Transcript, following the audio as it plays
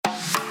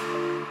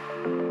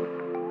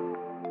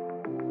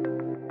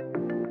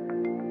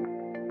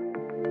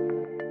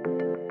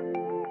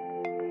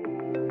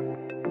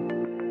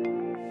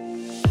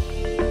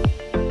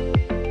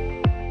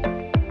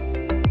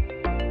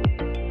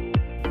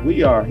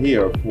We are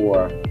here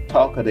for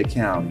Talk of the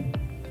County.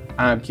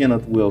 I'm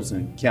Kenneth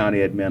Wilson, County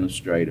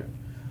Administrator.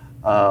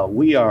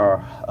 We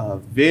are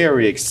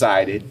very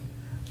excited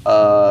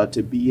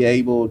to be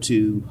able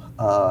to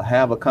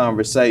have a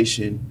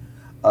conversation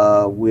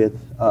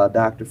with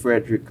Dr.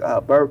 Frederic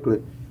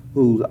Bertley,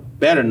 who's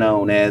better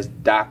known as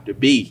Dr.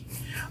 B.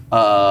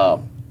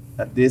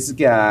 This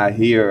guy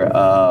here,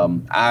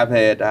 I've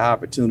had the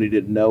opportunity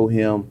to know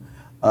him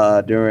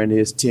during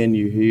his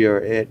tenure here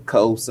at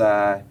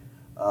COSI.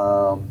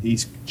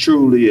 He's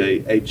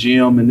truly a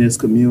gem in this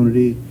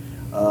community.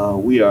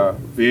 We are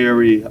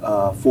very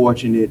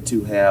fortunate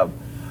to have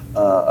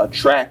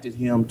attracted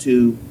him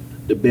to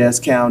the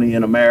best county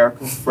in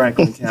America,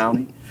 Franklin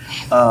County.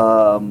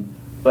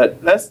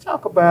 But let's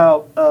talk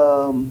about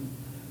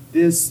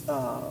this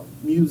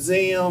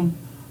museum.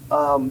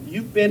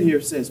 You've been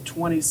here since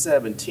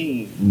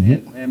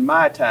 2017, and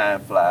my time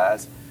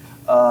flies.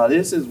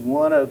 This is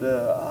one of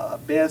the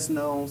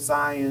best-known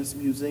science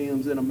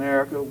museums in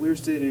America. We're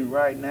sitting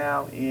right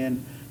now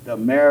in the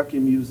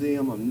American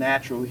Museum of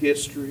Natural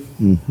History.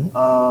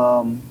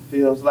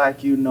 Feels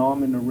like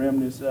I'm in the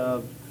remnants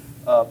of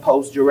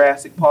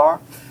post-Jurassic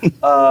Park.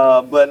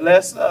 But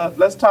let's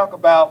talk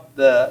about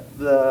the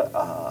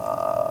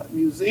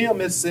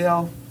museum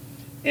itself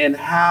and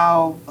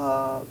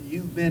how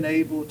you've been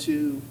able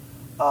to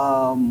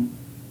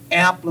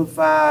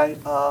amplify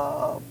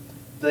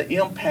the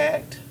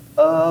impact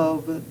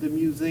of the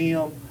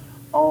museum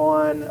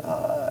on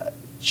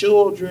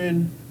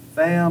children,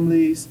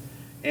 families,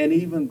 and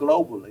even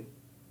globally.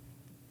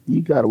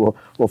 You got it. Well,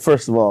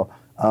 first of all,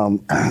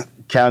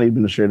 County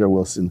Administrator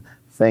Wilson,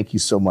 thank you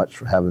so much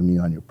for having me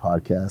on your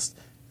podcast.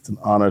 It's an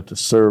honor to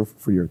serve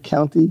for your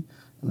county,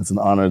 and it's an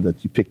honor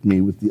that you picked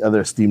me with the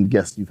other esteemed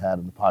guests you've had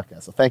on the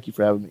podcast. So thank you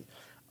for having me.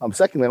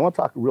 Secondly, I want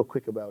to talk real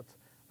quick about,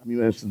 you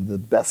mentioned the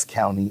best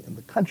county in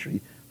the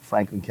country,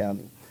 Franklin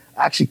County.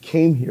 I actually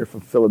came here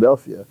from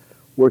Philadelphia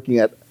working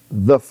at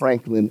the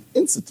Franklin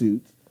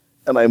Institute,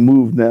 and I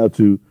moved now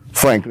to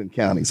Franklin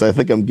County. So I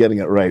think I'm getting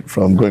it right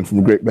from going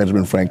from Great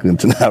Benjamin Franklin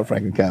to now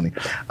Franklin County.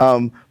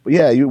 But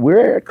yeah,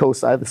 we're at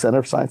COSI, the Center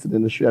of Science and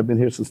Industry. I've been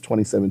here since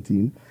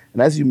 2017.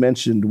 And as you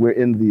mentioned, we're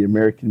in the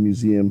American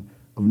Museum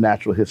of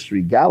Natural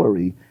History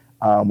Gallery,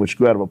 which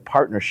grew out of a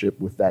partnership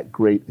with that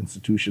great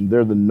institution.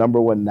 They're the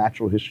 #1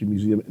 natural history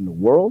museum in the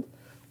world.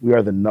 We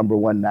are the number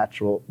one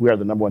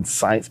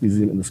science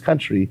museum in this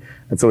country.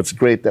 And so it's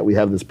great that we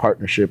have this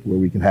partnership where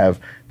we can have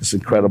this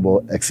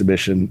incredible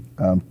exhibition,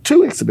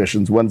 2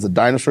 exhibitions. One's the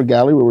dinosaur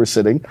gallery where we're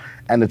sitting.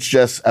 And it's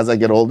just, as I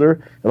get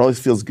older, it always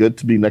feels good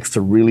to be next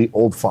to really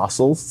old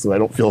fossils, so I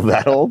don't feel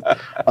that old.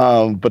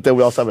 But then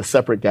we also have a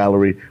separate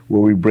gallery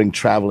where we bring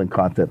traveling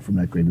content from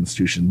that great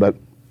institution. But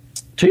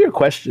to your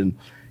question,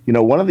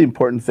 one of the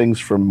important things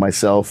for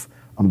myself,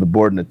 the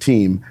board and the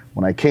team,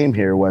 when I came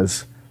here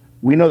was,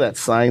 we know that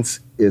science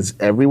is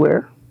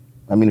everywhere.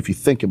 I mean, if you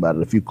think about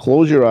it, if you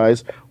close your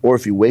eyes or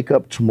if you wake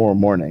up tomorrow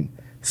morning,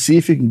 see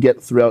if you can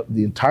get throughout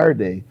the entire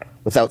day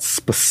without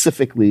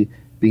specifically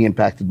being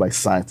impacted by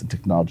science and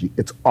technology.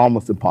 It's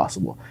almost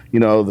impossible.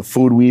 The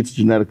food we eat is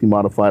genetically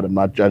modified. I'm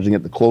not judging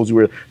it. The clothes you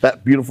wear,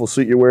 that beautiful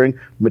suit you're wearing,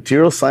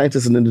 material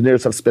scientists and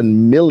engineers have spent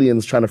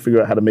millions trying to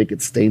figure out how to make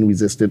it stain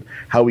resistant,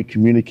 how we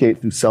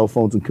communicate through cell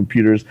phones and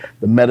computers,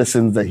 the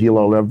medicines that heal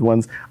our loved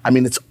ones. I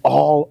mean, it's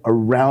all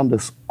around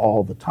us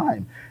all the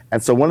time.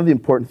 And so one of the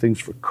important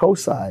things for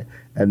COSI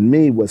and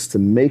me was to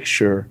make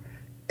sure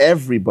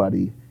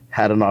everybody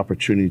had an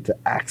opportunity to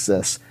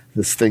access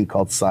this thing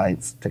called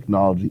science,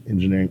 technology,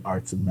 engineering,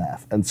 arts, and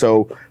math. And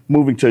so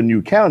moving to a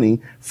new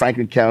county,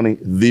 Franklin County,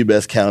 the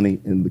best county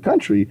in the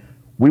country,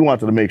 we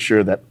wanted to make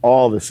sure that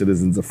all the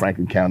citizens of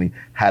Franklin County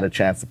had a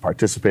chance to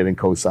participate in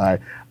COSI,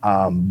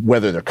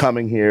 whether they're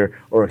coming here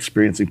or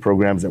experiencing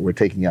programs that we're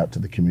taking out to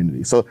the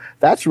community. So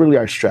that's really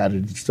our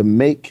strategy, is to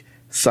make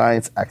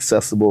science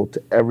accessible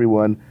to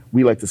everyone.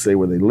 We like to say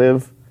where they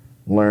live,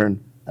 learn,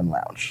 and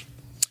lounge.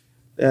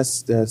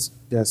 That's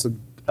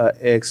an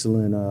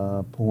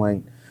excellent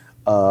point.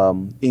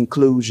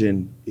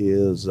 Inclusion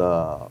is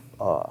a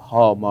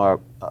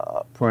hallmark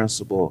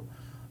principle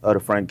of the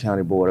Franklin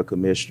County Board of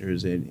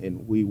Commissioners,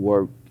 and we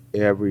work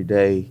every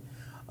day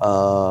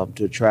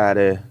to try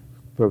to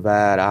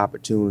provide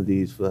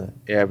opportunities for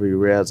every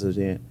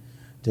resident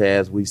to,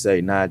 as we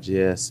say, not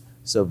just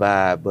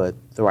survive but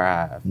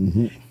thrive.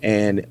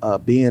 And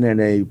being in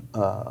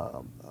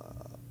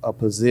a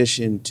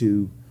position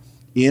to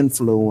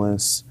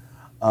influence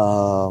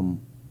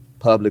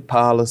public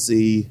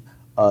policy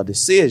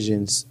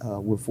decisions,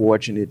 we're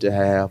fortunate to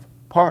have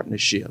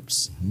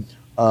partnerships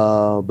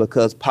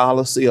because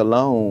policy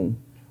alone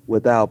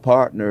without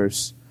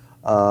partners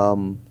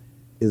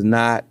is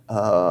not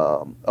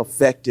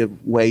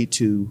effective way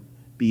to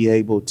be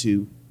able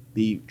to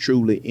be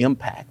truly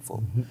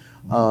impactful.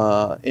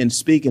 And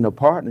speaking of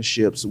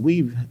partnerships,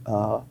 we've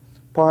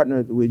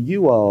partnered with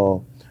you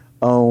all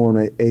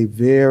on a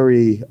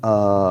very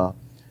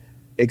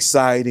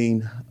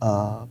exciting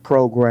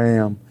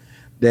program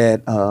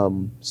that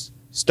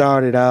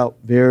started out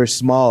very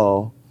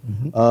small,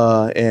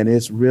 and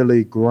it's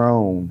really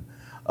grown.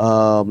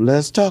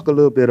 Let's talk a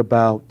little bit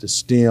about the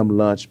STEM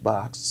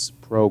lunchbox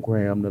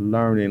program, the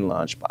learning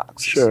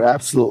lunchbox. Sure,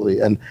 absolutely.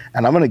 And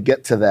I'm going to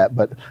get to that.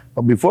 But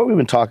before we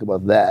even talk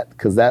about that,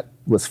 because that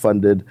was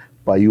funded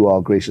by you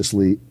all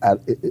graciously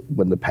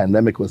when the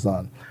pandemic was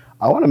on,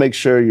 I want to make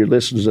sure your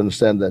listeners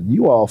understand that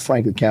you all,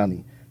 Franklin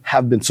County,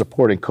 have been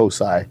supporting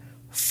COSI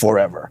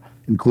forever,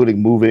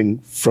 including moving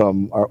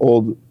from our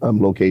old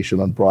location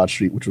on Broad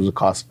Street, which was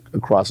across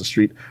the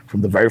street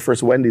from the very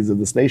first Wendy's of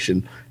this nation.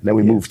 And then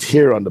we moved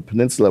here on the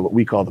peninsula, what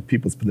we call the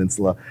People's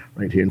Peninsula,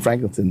 right here in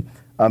Franklinton.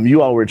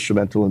 You all were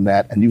instrumental in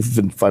that, and you've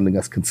been funding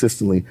us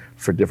consistently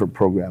for different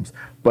programs.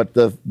 But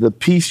the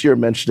piece you're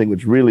mentioning,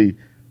 which really,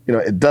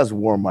 it does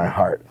warm my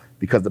heart,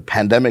 because the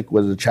pandemic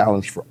was a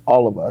challenge for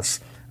all of us.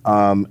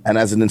 And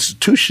as an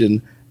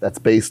institution that's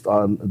based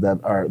on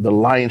the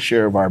lion's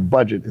share of our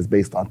budget is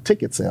based on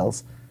ticket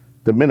sales,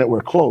 the minute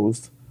we're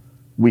closed,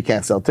 we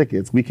can't sell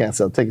tickets. We can't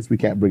sell tickets. We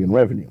can't bring in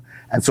revenue.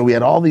 And so we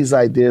had all these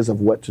ideas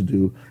of what to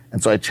do.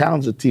 And so I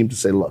challenged the team to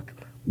say, look,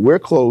 we're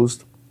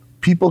closed.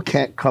 People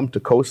can't come to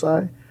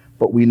COSI,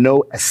 but we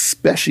know,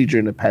 especially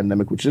during the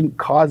pandemic, which didn't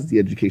cause the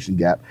education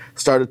gap,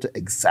 started to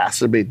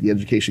exacerbate the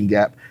education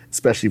gap,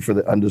 especially for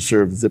the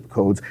underserved zip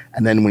codes.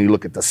 And then when you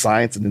look at the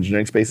science and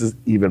engineering spaces,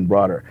 even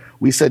broader.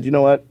 We said, you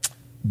know what?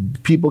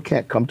 People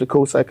can't come to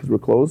COSI because we're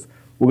closed.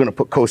 We're going to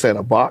put COSI in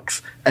a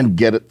box and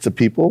get it to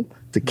people,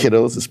 to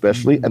kiddos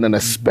especially, and then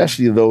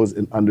especially those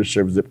in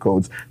underserved zip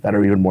codes that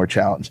are even more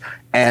challenged.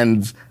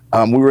 And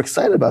we were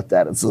excited about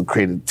that. And so we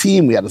created a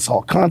team. We had this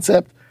whole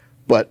concept.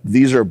 But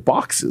these are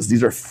boxes.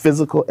 These are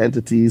physical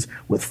entities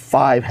with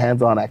 5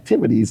 hands-on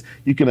activities.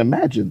 You can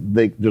imagine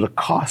there's a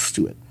cost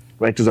to it,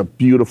 right? There's a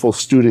beautiful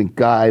student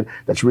guide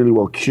that's really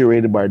well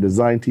curated by our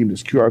design team.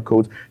 There's QR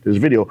codes, there's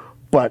video,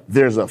 but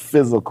there's a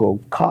physical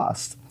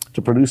cost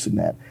to producing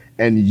that.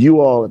 And you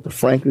all at the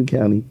Franklin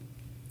County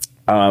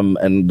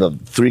and the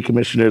 3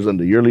 commissioners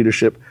under your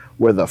leadership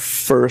were the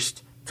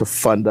first to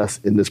fund us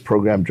in this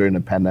program during the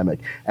pandemic.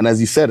 And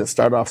as you said, it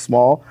started off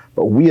small,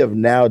 but we have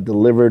now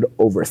delivered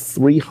over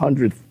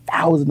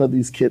 300,000 of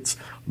these kits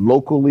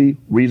locally,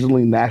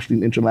 regionally, nationally,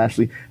 and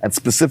internationally, and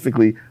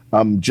specifically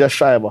just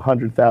shy of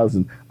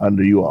 100,000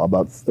 under you all,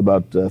 about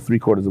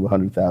 3/4 of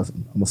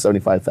 100,000, almost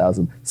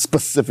 75,000,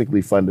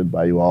 specifically funded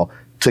by you all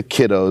to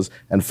kiddos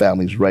and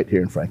families right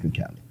here in Franklin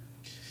County.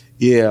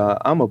 Yeah,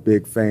 I'm a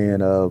big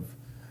fan of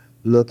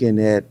looking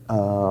at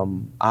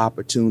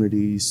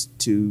opportunities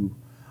to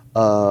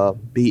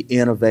be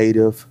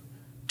innovative,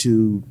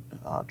 to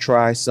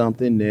try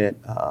something that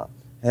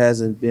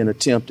hasn't been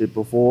attempted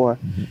before.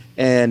 Mm-hmm.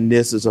 And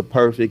this is a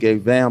perfect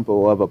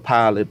example of a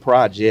pilot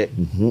project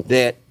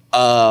that,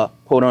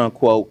 quote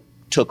unquote,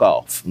 took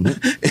off.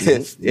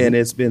 Mm-hmm. And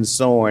it's been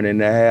soaring. And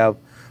to have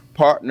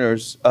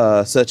partners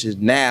such as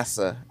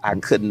NASA, I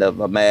couldn't have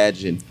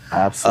imagined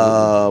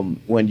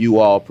when you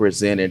all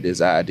presented this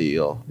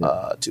ideal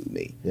to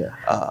me. Yeah,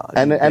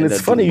 and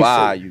it's funny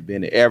you've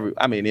been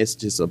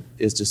to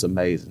it's just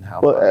amazing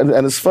how. Well,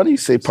 and it's funny you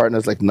say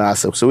partners like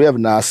NASA. So we have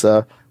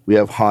NASA, we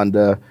have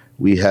Honda,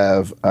 we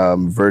have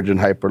Virgin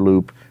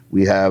Hyperloop,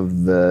 we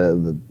have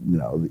the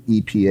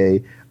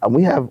EPA, and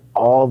we have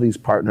all these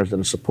partners that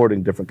are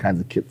supporting different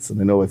kinds of kits. And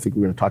I think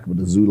we're going to talk about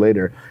the zoo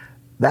later.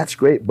 That's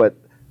great, but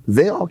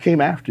they all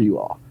came after you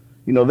all.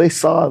 They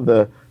saw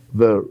the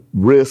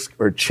risk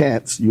or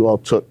chance you all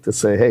took to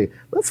say, hey,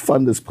 let's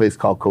fund this place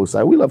called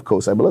COSI. We love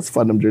COSI, but let's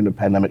fund them during the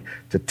pandemic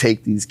to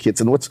take these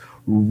kits. And what's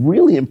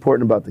really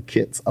important about the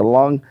kits,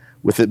 along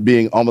with it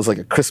being almost like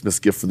a Christmas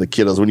gift for the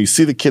kiddos, when you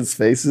see the kids'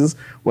 faces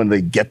when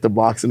they get the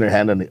box in their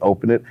hand and they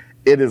open it,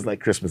 it is like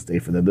Christmas Day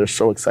for them. They're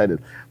so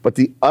excited. But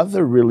the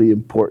other really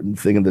important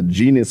thing, and the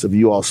genius of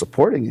you all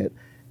supporting it,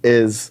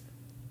 is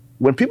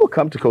when people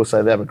come to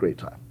COSI, they have a great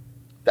time.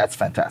 That's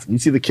fantastic. You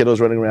see the kiddos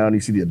running around, you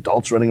see the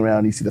adults running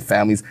around, you see the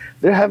families.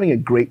 They're having a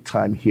great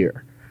time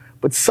here.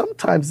 But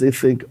sometimes they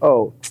think,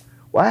 oh,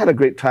 well, I had a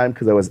great time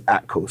because I was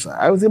at COSI.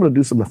 I was able to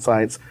do some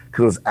science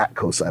because I was at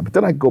COSI. But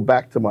then I go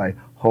back to my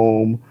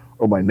home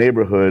or my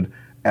neighborhood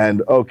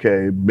and,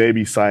 okay,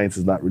 maybe science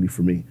is not really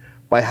for me.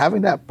 By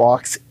having that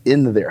box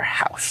in their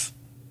house,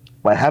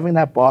 by having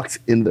that box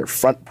in their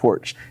front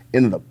porch,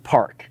 in the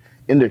park,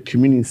 in their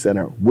community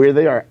center, where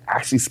they are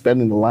actually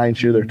spending the lion's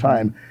share of their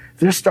time,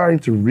 they're starting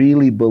to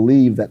really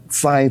believe that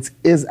science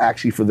is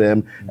actually for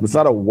them. And it's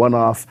not a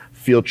one-off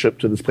field trip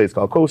to this place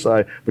called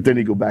COSI, but then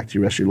you go back to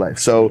your rest of your life.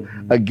 So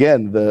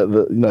again,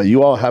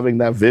 you all having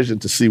that vision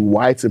to see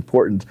why it's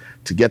important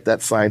to get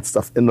that science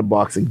stuff in the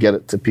box and get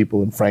it to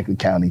people in Franklin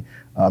County,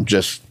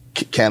 just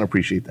can't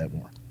appreciate that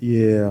more.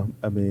 Yeah,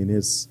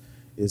 it's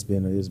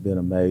been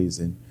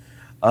amazing.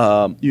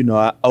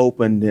 I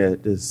opened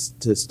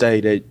to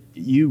state that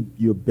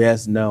you're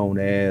best known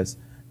as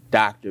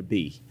Dr.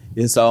 B.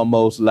 It's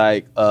almost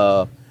like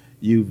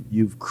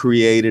you've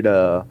created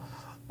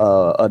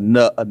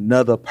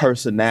another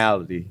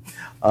personality,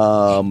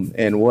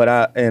 and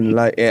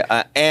like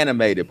an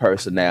animated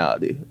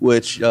personality,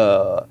 which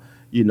the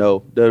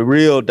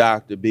real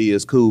Dr. B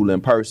is cool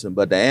in person,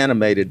 but the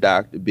animated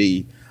Dr.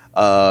 B,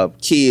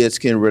 kids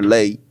can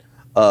relate.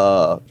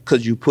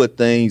 because you put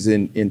things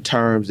in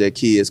terms that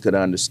kids could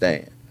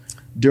understand.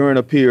 During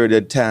a period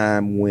of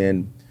time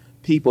when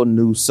people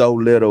knew so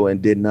little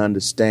and didn't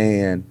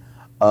understand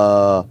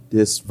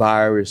this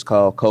virus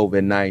called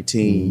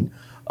COVID-19,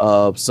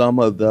 some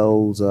of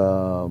those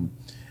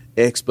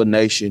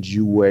explanations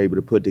you were able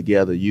to put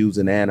together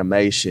using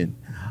animation,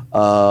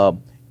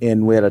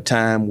 and we're at a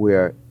time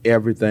where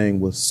everything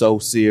was so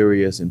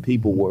serious and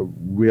people were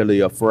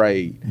really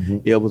afraid.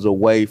 It was a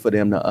way for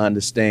them to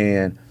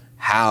understand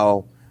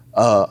how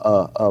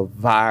a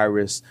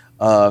virus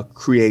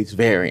creates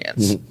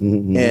variants.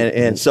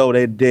 And so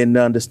they didn't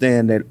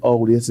understand that,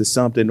 oh, this is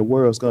something the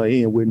world's going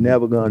to end. We're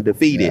never going to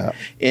defeat it.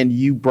 And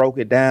you broke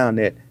it down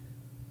that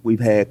we've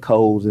had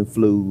colds and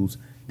flus.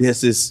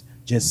 This is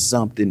just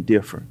something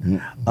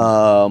different.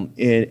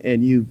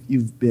 And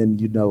you've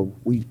been,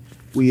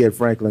 we at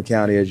Franklin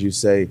County, as you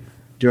say,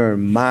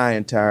 during my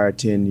entire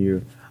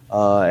tenure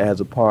as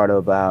a part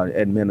of our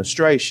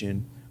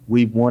administration,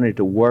 we wanted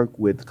to work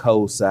with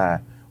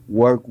COSI,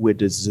 work with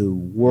the zoo,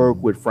 work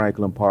with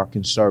Franklin Park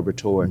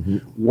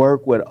Conservatory,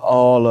 work with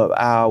all of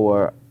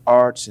our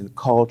arts and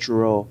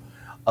cultural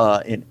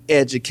and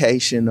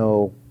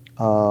educational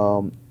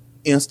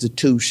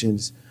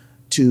institutions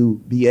to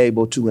be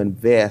able to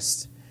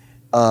invest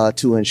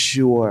to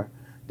ensure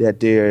that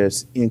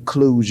there's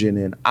inclusion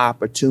and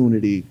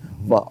opportunity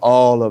for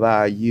all of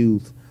our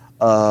youth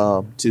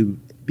to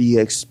be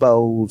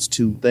exposed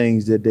to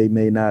things that they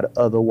may not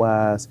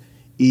otherwise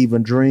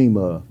even dream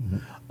of.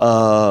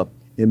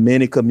 In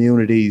many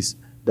communities,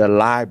 the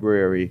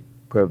library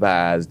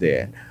provides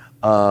that.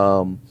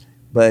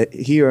 But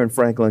here in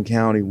Franklin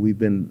County, we've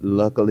been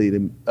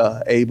luckily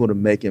able to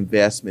make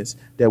investments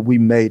that we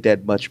made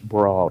that much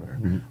broader,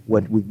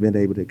 what we've been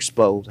able to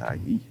expose our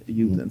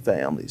youth and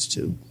families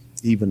to,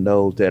 even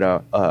those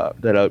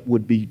that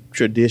would be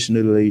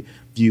traditionally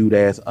viewed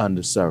as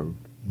underserved.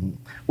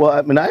 Well,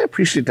 I mean, I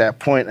appreciate that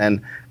point,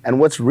 and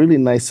what's really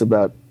nice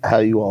about how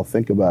you all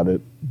think about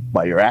it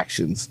by your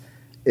actions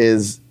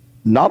is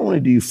not only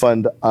do you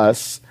fund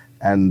us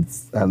and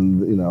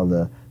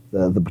the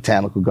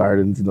botanical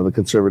gardens, the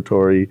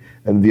conservatory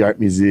and the art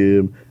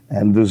museum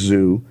and the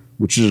zoo,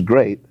 which is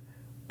great,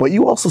 but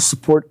you also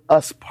support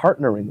us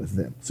partnering with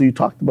them. So you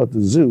talked about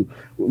the zoo,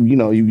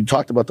 you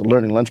talked about the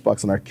learning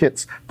lunchbox and our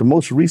kits. The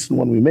most recent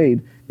one we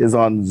made is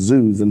on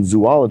zoos and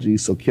zoology,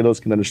 so kiddos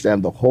can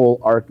understand the whole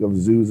arc of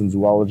zoos and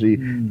zoology,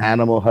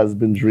 animal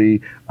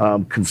husbandry,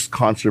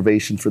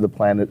 conservation for the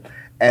planet.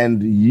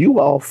 And you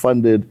all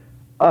funded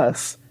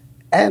us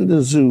and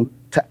the zoo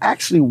to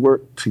actually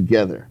work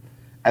together.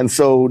 And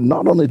so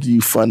not only do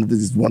you fund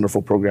these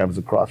wonderful programs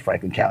across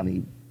Franklin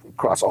County,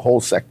 across a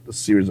whole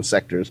series of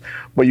sectors,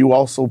 but you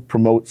also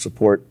promote,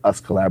 support us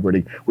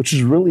collaborating, which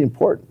is really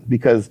important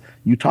because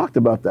you talked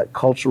about that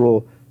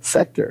cultural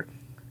sector.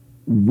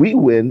 We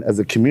win as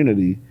a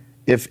community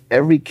if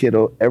every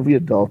kiddo, every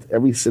adult,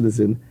 every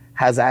citizen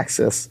has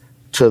access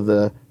to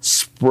the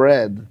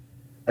spread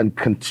and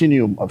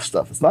continuum of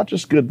stuff. It's not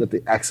just good that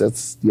they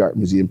access the art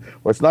museum,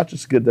 or it's not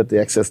just good that they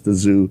access the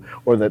zoo,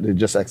 or that they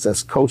just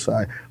access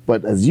COSI,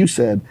 but as you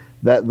said,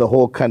 that the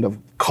whole kind of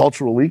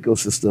cultural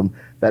ecosystem,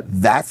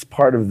 that's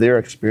part of their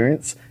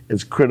experience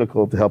is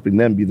critical to helping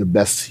them be the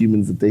best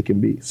humans that they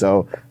can be.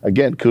 So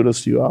again,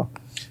 kudos to you all.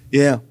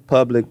 Yeah,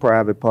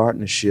 public-private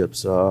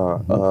partnerships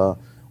are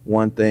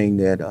one thing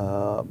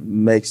that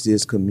makes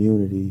this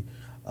community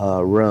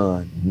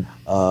run,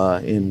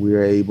 and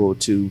we're able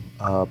to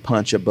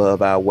punch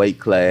above our weight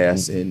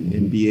class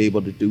and be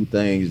able to do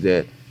things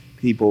that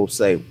people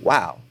say,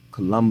 wow,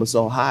 Columbus,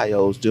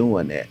 Ohio is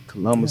doing that.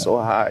 Columbus,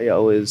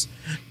 Ohio is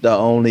the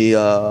only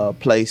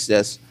place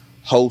that's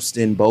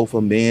hosting both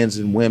a men's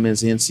and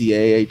women's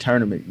NCAA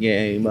tournament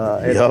game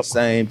at the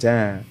same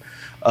time.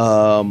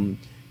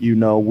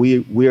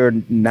 We're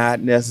not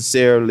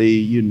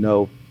necessarily,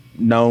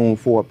 known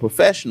for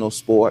professional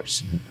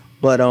sports,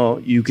 but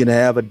you can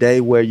have a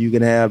day where you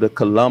can have the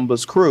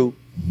Columbus crew.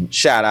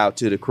 Shout out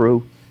to the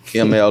crew,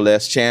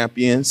 MLS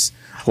champions.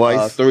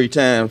 Twice. Three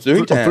times.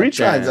 Three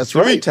times, that's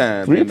right. Three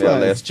times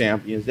MLS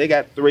champions. They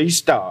got 3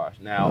 stars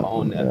now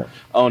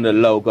on the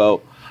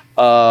logo.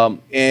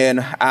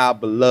 And our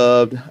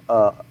beloved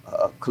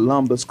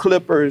Columbus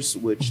Clippers,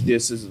 which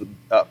this is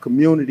a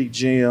community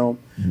gym,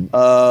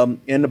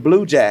 and the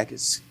Blue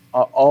Jackets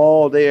are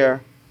all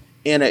there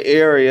in an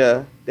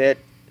area that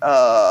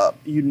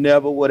you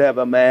never would have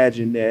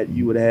imagined that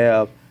you would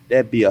have.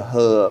 That'd be a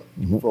hub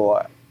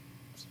for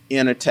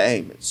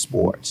entertainment,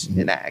 sports,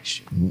 and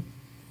action.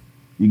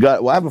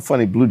 I have a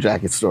funny Blue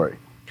Jacket story.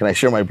 Can I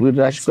share my Blue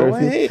Jacket story? Go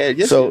ahead.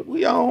 Yes,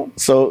 we on.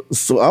 So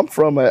I'm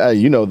from,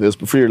 you know this,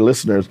 but for your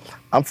listeners,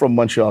 I'm from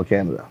Montreal,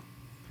 Canada.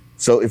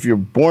 So if you're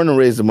born and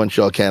raised in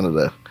Montreal,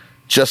 Canada,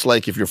 just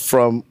like if you're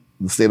from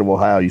the state of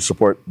Ohio, you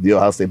support the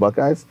Ohio State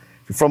Buckeyes.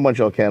 If you're from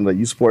Montreal, Canada,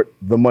 you support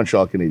the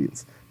Montreal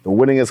Canadiens, the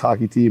winningest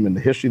hockey team in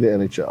the history of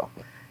the NHL.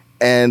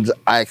 And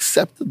I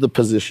accepted the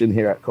position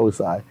here at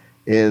COSI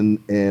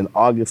in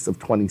August of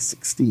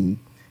 2016,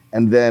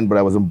 but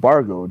I was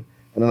embargoed.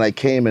 And then I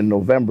came in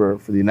November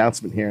for the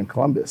announcement here in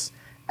Columbus.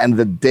 And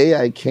the day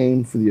I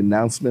came for the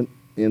announcement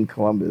in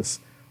Columbus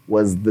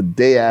was the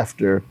day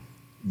after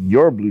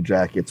your Blue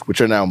Jackets,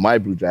 which are now my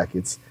Blue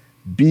Jackets,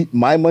 beat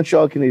my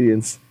Montreal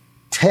Canadiens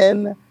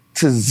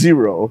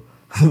 10-0,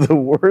 the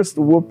worst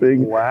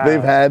whooping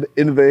they've had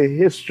in the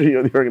history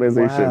of the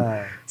organization.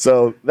 Wow.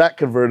 So that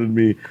converted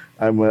me.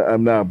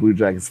 I'm now a Blue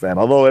Jackets fan.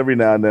 Although every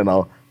now and then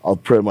I'll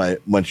print my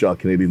Montreal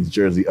Canadiens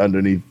jersey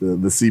underneath the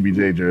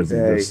CBJ jersey.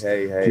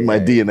 Hey, keep my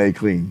DNA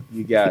clean.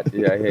 You got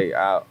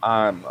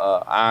I'm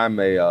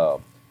a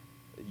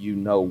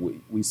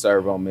we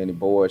serve on many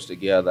boards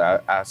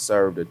together. I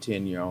served a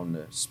tenure on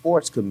the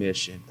sports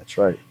commission. That's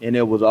right. And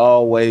it was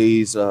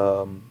always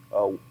a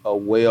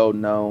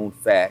well-known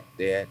fact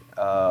that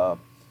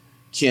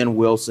Ken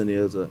Wilson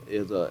is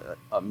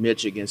a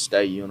Michigan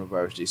State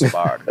University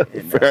Spartan.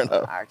 And, Fair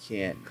enough. I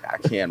can't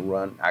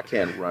run.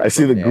 I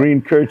see the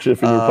green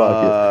kerchief in your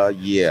pocket.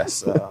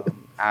 Yes.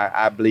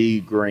 I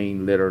bleed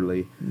green,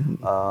 literally.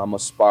 I'm a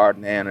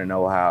Spartan and an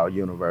Ohio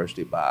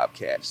University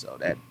Bobcat, so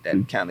that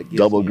kind of gives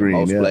double me green,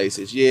 in most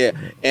places. Yeah,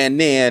 and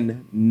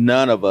then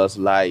none of us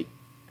like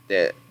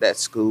that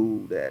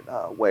school that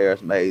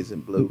wears maize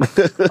and blue.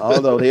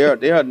 Although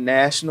they're a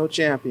national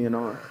champion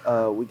on,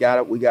 we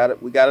gotta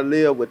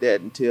live with that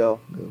until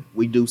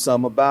we do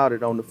something about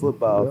it on the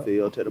football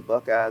field. Till the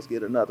Buckeyes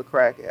get another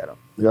crack at them.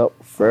 Yep,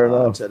 fair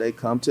enough. Until they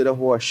come to the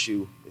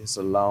horseshoe. It's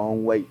a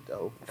long wait,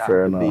 though.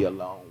 Fair enough. Be a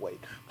long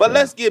wait. But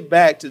let's get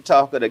back to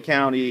talk of the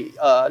county.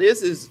 But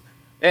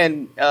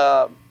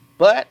the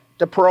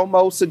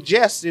promo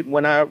suggested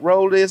when I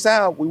rolled this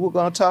out, we were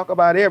going to talk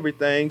about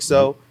everything.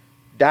 So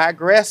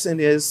digressing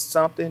is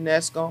something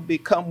that's going to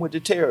become with the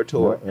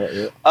territory.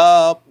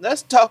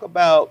 Let's talk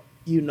about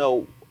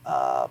your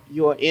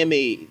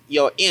Emmys,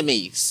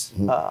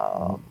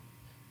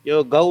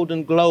 your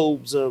Golden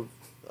Globes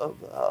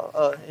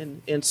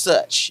and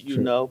such,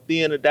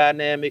 being a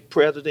dynamic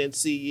president,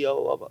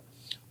 CEO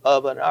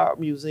of an art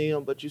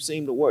museum, but you've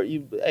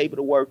been able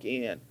to work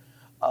in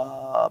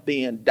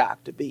being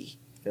Dr. B.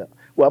 Yeah.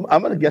 Well,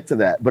 I'm going to get to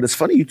that, but it's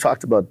funny you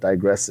talked about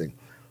digressing.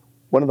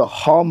 One of the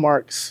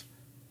hallmarks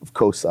of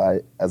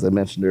COSI, as I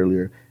mentioned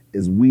earlier,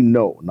 is we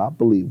know, not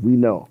believe, we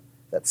know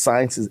that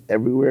science is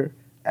everywhere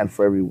and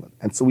for everyone.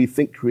 And so we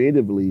think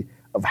creatively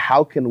of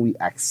how can we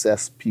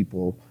access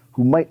people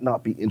who might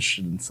not be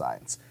interested in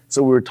science.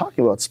 So we were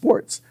talking about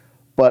sports,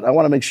 but I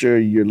want to make sure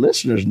your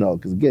listeners know,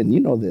 because again, you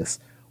know this,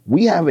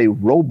 we have a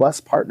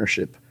robust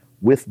partnership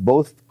with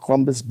both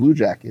Columbus Blue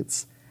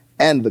Jackets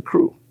and the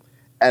Crew.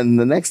 And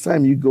the next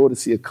time you go to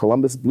see a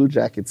Columbus Blue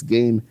Jackets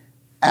game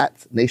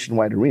at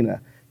Nationwide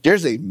Arena,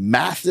 there's a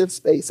massive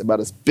space about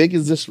as big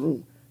as this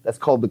room that's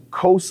called the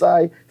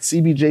COSI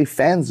CBJ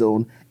Fan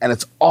Zone, and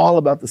it's all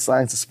about the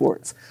science of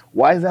sports.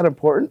 Why is that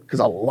important?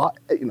 Because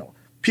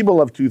people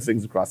love two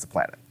things across the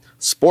planet: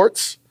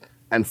 sports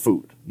and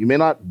food. You may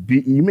not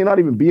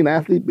even be an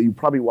athlete, but you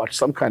probably watch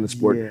some kind of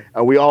sport,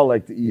 and we all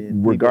like to eat,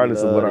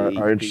 regardless of what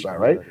our interests are,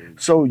 right?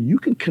 So you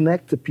can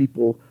connect to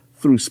people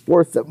through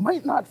sports that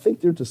might not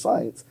think they're into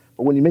science,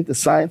 but when you make the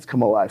science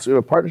come alive. So we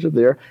have a partnership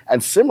there,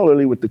 and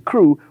similarly with the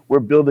Crew, we're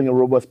building a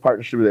robust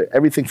partnership there.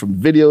 Everything from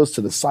videos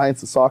to the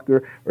science of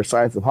soccer or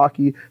science of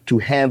hockey to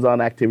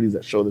hands-on activities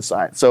that show the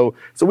science. So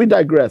we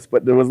digress,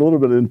 but there was a little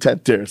bit of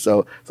intent there.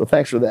 So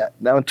thanks for that.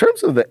 Now, in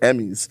terms of the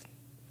Emmys,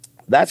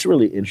 that's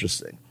really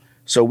interesting.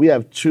 So we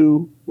have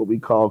two what we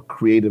call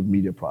creative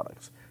media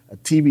products. A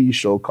TV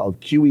show called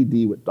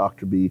QED with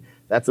Dr. B.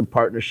 That's in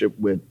partnership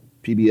with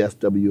PBS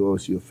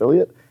WOSU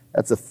affiliate.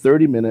 That's a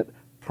 30-minute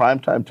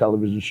primetime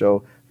television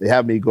show. They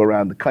have me go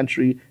around the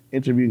country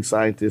interviewing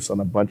scientists on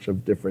a bunch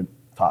of different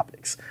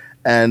topics.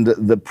 And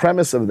the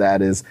premise of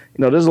that is,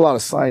 there's a lot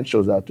of science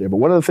shows out there, but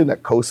one of the things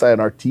that COSI and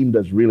our team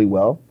does really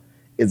well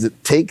is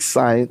it takes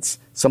science,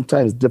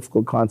 sometimes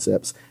difficult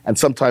concepts, and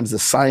sometimes the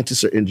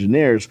scientists or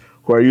engineers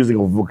who are using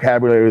a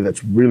vocabulary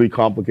that's really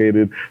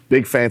complicated,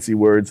 big fancy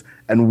words,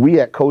 and we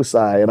at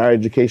COSI and our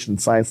education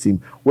and science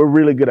team, we're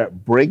really good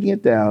at breaking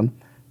it down,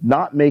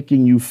 not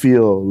making you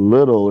feel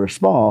little or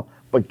small,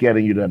 but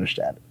getting you to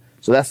understand it.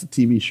 So that's the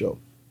TV show.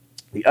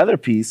 The other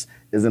piece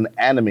is an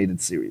animated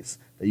series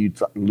that you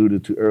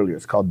alluded to earlier.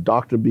 It's called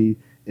Dr. B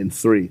in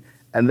 3.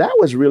 And that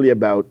was really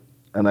about,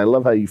 and I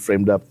love how you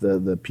framed up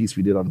the piece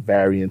we did on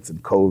variants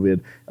and COVID.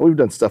 And we've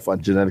done stuff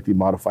on genetically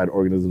modified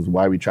organisms,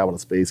 why we travel to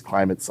space,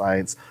 climate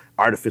science,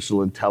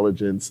 artificial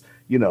intelligence,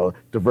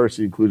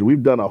 diversity, inclusion.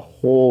 We've done a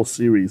whole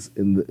series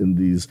in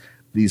these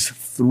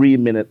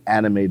 3-minute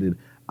animated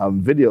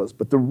videos.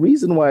 But the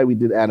reason why we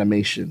did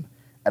animation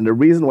and the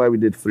reason why we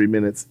did 3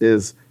 minutes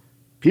is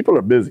people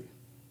are busy.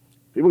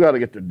 People got to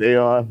get their day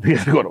on. They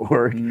got to go to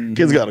work.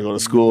 Kids got to go to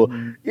school.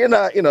 You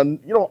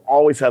don't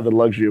always have the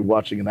luxury of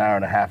watching an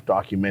hour-and-a-half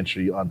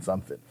documentary on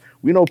something.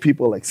 We know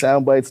people like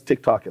sound bites.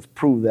 TikTok has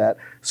proved that.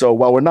 So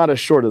while we're not as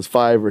short as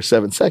 5 or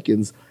 7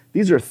 seconds,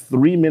 these are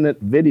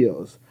 3-minute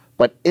videos.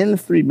 But in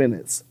 3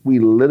 minutes, we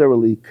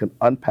literally can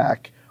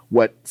unpack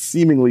what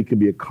seemingly could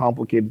be a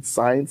complicated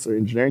science or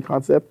engineering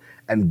concept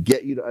and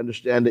get you to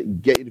understand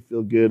it, get you to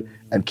feel good,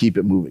 and keep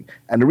it moving.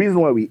 And the reason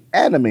why we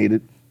animate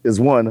it is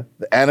one,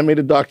 the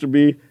animated Dr.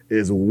 B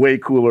is way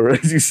cooler,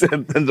 as you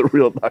said, than the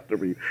real Dr.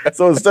 B.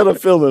 So instead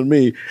of filming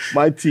me,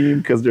 my team,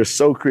 because they're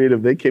so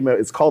creative, they came out,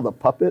 it's called a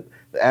puppet,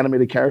 the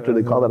animated character,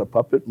 they call that a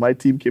puppet. My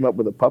team came up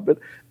with a puppet,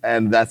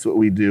 and that's what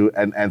we do.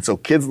 And so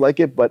kids like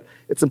it, but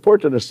it's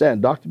important to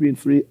understand, Dr. B and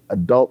 3,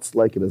 adults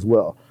like it as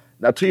well.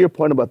 Now, to your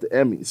point about the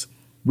Emmys,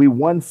 we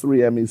won 3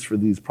 Emmys for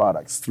these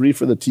products, 3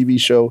 for the TV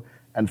show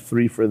and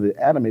 3 for the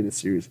animated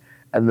series.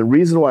 And the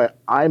reason why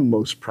I'm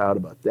most proud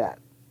about that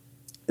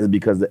is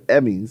because the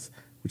Emmys,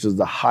 which is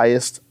the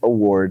highest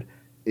award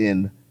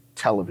in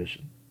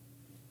television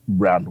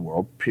around the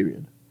world,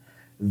 period,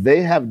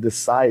 they have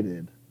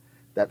decided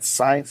that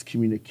science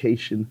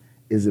communication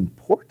is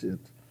important,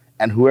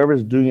 and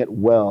whoever's doing it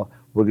well,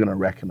 we're going to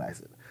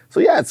recognize it. So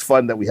yeah, it's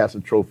fun that we have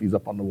some trophies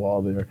up on the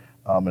wall there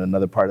in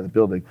another part of the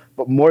building.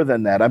 But more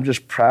than that, I'm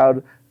just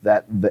proud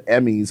that the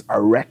Emmys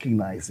are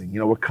recognizing,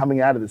 we're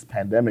coming out of this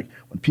pandemic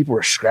when people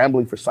were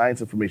scrambling for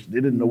science information. They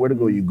didn't know where to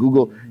go. You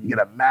Google, you get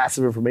a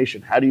massive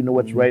information. How do you know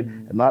what's right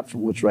and not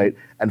what's right?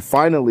 And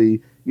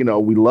finally, we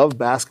love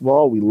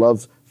basketball, we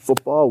love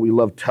football, we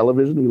love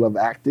television, we love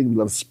acting, we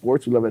love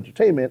sports, we love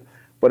entertainment.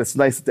 But it's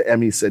nice that the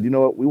Emmys said, you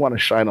know what, we want to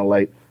shine a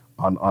light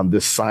on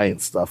this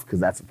science stuff because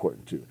that's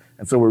important too.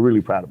 And so we're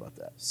really proud about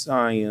that.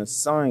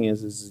 Science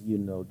is,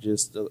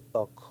 just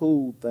a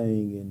cool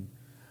thing.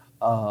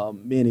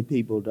 And many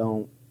people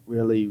don't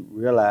really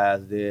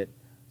realize that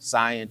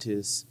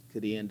scientists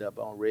could end up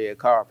on red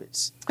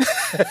carpets.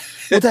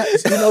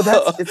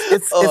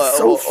 It's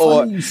so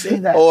funny you say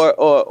that.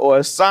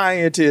 Or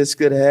scientists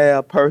could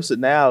have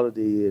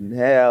personality and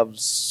have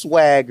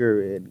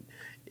swagger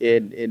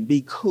and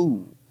be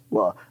cool.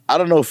 Well, I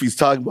don't know if he's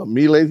talking about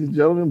me, ladies and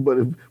gentlemen, but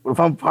if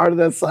I'm part of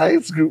that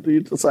scientist group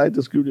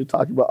you're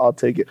talking about, I'll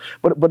take it.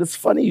 But it's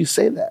funny you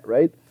say that,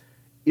 right?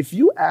 If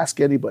you ask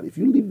anybody, if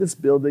you leave this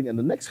building and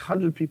the next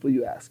 100 people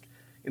you ask,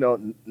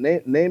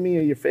 name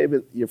me your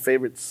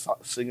favorite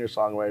singer,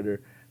 songwriter,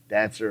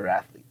 dancer, or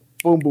athlete.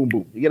 Boom, boom,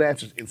 boom. You get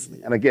answers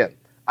instantly. And again,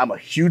 I'm a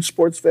huge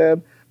sports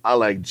fan. I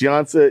like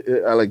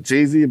Beyonce, I like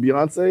Jay-Z and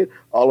Beyonce,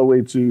 all the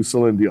way to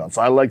Celine Dion.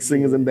 So I like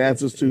singers and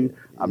dancers too.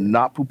 I'm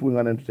not poo-pooing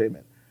on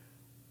entertainment.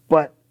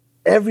 But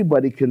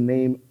everybody can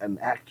name an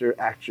actor,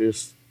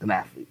 actress, an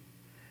athlete.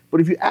 But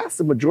if you ask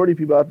the majority of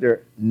people out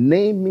there,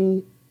 name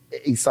me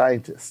a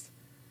scientist,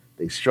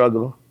 they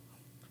struggle,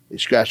 they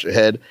scratch their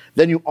head.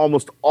 Then you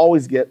almost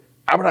always get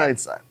Albert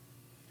Einstein.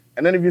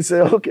 And then if you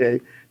say,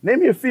 okay, name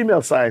me a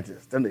female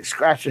scientist, then they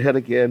scratch their head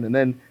again, and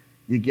then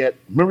you get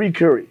Marie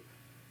Curie.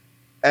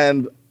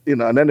 And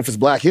and then if it's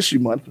Black History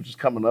Month, which is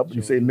coming up,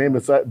 you say name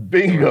a scientist.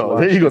 Bingo.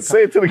 There you go.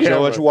 Say it to the camera.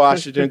 George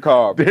Washington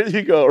Carver. There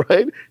you go,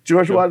 right?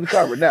 George Washington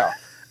Carver. Now,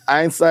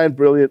 Einstein,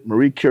 brilliant.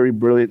 Marie Curie,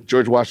 brilliant.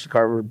 George Washington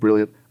Carver,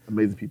 brilliant.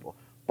 Amazing people.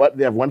 But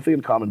they have one thing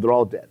in common. They're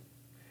all dead.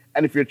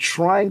 And if you're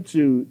trying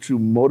to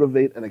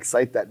motivate and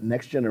excite that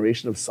next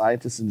generation of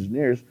scientists and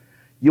engineers,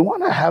 you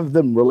want to have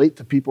them relate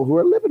to people who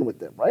are living with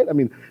them, right? I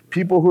mean,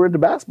 people who are into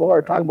basketball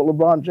are talking about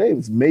LeBron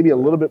James, maybe a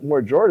little bit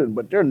more Jordan,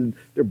 but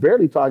they're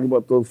barely talking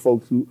about those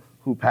folks who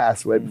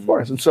passed right before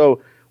us. And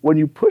so when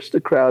you push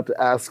the crowd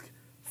to ask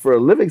for a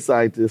living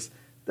scientist,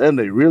 then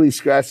they really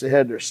scratch their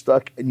head, they're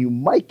stuck, and you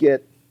might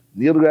get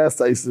Neil deGrasse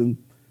Tyson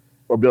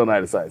or Bill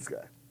Nye the Science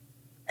Guy.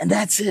 And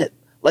that's it.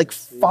 Like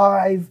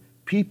 5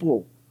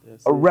 people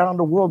around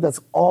the world,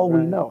 that's all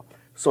we know.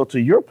 So to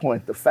your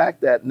point, the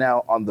fact that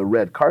now on the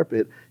red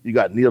carpet, you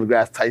got Neil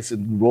deGrasse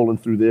Tyson rolling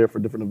through there for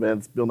different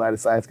events, Bill Nye the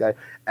Science Guy,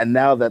 and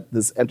now that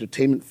this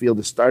entertainment field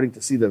is starting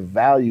to see the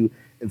value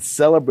in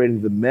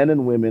celebrating the men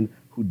and women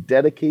who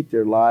dedicate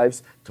their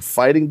lives to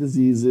fighting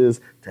diseases,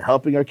 to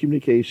helping our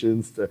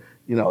communications, to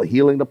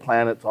healing the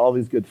planet, to all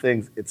these good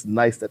things, it's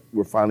nice that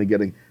we're finally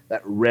getting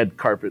that red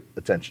carpet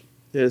attention.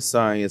 There's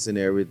science and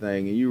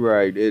everything, and you're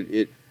right.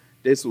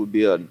 This would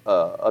be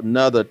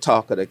another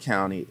Talk of the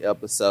County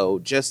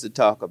episode just to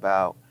talk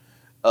about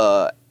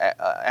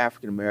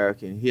African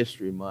American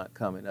History Month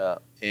coming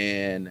up.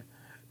 And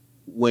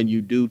when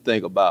you do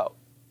think about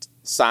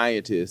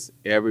scientists,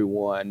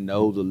 everyone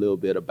knows a little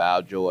bit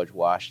about George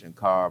Washington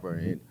Carver,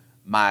 and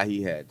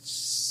he had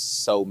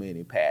so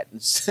many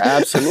patents.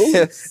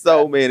 Absolutely.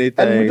 So many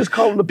things. And we just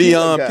call him the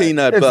beyond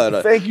peanut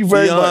butter. Thank you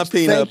very much. Beyond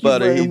peanut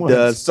butter, he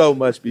does so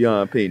much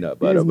beyond peanut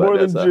butter. He's more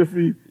than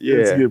Jiffy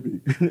and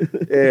Skippy.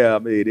 Yeah, I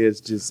mean, it's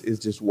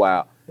just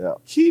wow. Yeah.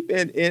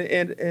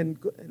 And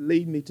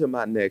lead me to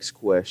my next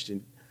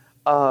question.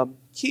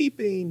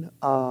 Keeping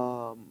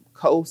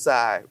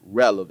COSI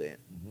relevant,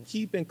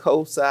 keeping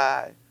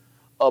COSI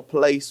a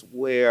place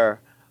where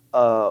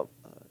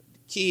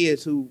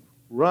kids who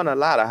run a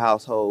lot of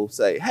households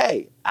say,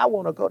 hey, I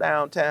want to go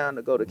downtown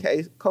to go to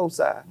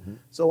COSI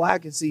so I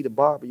can see the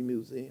Barbie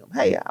Museum.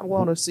 Hey, I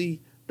want to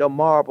see the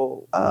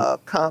Marvel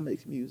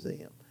Comics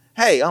Museum.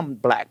 Hey, I'm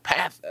Black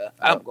Panther.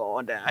 I'm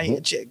going down here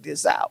and check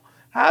this out.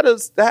 How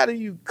do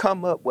you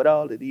come up with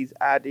all of these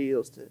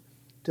ideas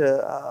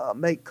to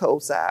make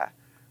COSI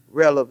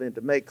relevant,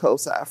 to make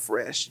COSI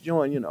fresh?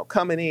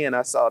 Coming in,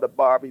 I saw the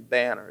Barbie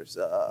banners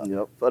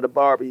for the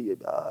Barbie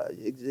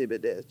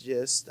exhibit that's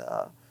just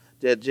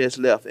that just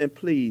left. And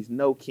please,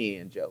 no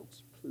Ken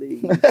jokes.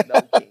 Please, no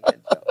Ken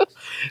jokes.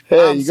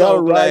 Hey, you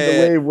gotta ride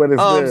the wave when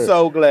it's there. I'm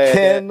so glad.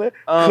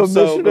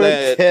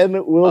 Commissioner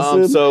Ken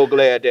Wilson. I'm so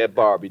glad that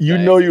Barbie. You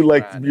know you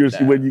liked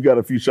when you got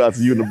a few shots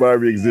of you in the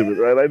Barbie exhibit,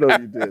 right? I know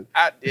you did.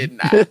 I did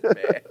not,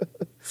 man.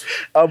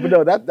 But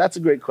no, that's a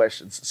great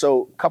question.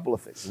 So a couple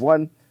of things.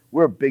 One,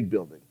 we're a big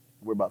building.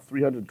 We're about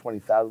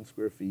 320,000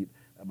 square feet,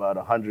 about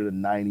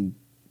 190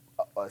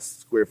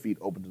 square feet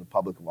open to the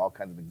public of all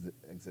kinds of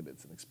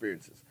exhibits and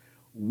experiences.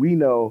 We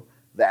know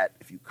that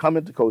if you come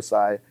into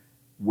COSI,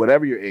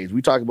 whatever your age,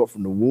 we talk about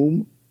from the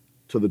womb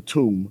to the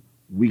tomb,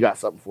 we got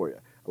something for you.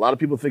 A lot of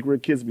people think we're a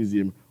kids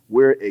museum.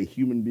 We're a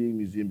human being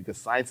museum because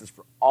science is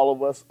for all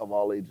of us of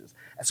all ages.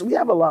 And so we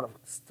have a lot of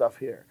stuff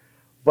here.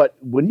 But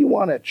when you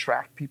want to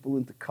attract people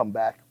in to come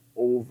back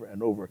over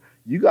and over,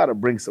 you got to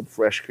bring some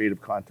fresh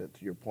creative content,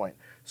 to your point.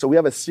 So we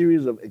have a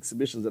series of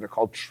exhibitions that are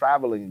called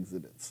traveling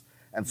exhibits.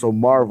 And so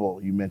Marvel,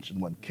 you mentioned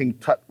one. King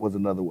Tut was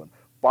another one.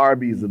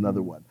 Barbie is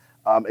another one,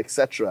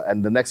 etc.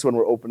 And the next one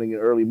we're opening in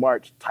early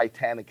March,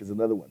 Titanic is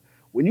another one.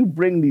 When you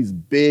bring these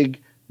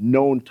big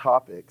known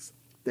topics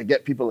that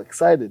get people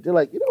excited, they're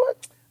like, you know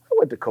what? I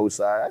went to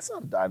COSI. I saw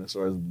the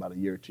dinosaurs about a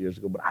year or 2 years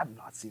ago, but I've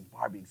not seen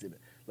Barbie exhibit.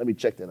 Let me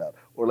check that out.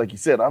 Or like you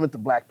said, I'm into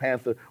Black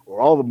Panther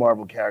or all the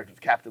Marvel characters,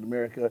 Captain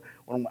America.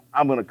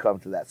 I'm going to come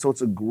to that. So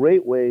it's a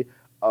great way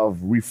of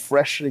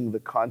refreshing the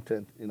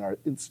content in our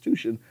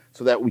institution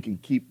so that we can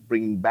keep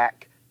bringing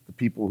back the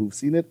people who've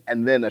seen it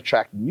and then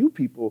attract new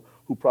people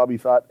who probably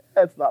thought,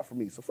 it's not for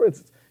me. So for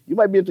instance, you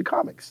might be into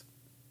comics.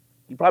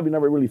 You probably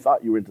never really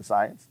thought you were into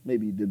science.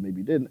 Maybe you did, maybe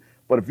you didn't.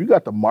 But if you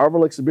got the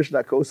Marvel exhibition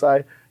at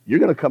COSI, you're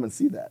going to come and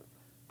see that.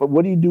 But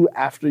what do you do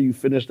after you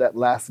finish that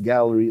last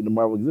gallery in the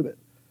Marvel exhibit?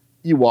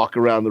 You walk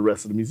around the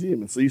rest of the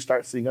museum, and so you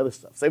start seeing other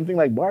stuff. Same thing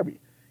like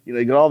Barbie. You know,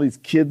 you got all these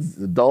kids,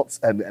 adults,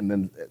 and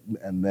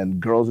then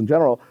girls in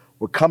general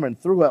were coming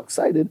through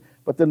excited,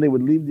 but then they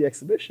would leave the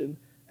exhibition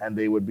and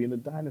they would be in a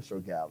dinosaur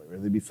gallery, or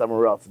they'd be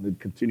somewhere else, and they'd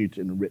continue to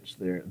enrich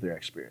their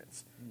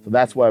experience. So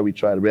that's why we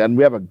try to, and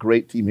we have a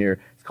great team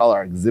here. It's called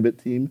our exhibit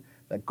team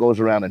that goes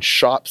around and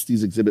shops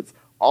these exhibits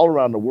all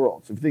around the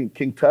world. So if you think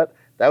King Tut,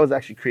 that was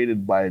actually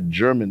created by a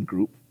German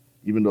group,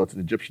 even though it's an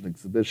Egyptian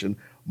exhibition.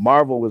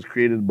 Marvel was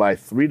created by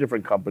 3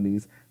 different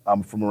companies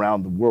from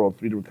around the world.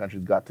 3 different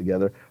countries got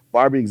together.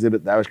 Barbie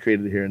exhibit, that was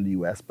created here in the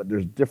US, but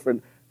there's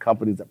different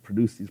companies that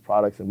produce these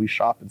products, and we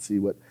shop and see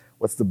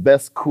what's the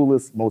best,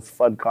 coolest, most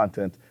fun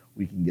content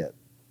we can get.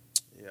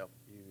 Yep,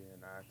 you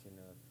and I can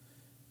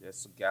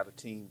just got a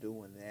team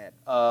doing that.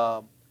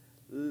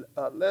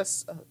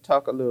 Let's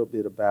talk a little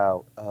bit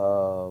about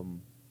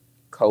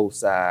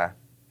COSI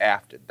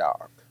After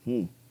Dark.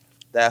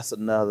 That's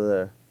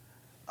another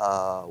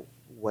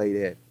way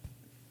that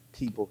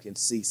people can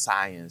see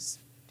science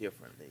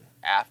differently.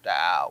 After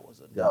hours,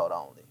 adult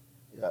only.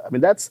 Yeah, I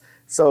mean that's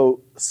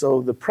so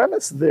the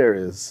premise there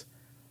is,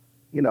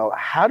 you know,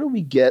 how do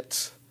we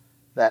get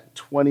that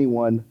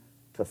 21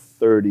 to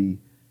 30,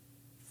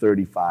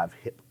 35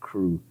 hip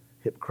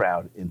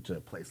crowd into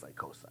a place like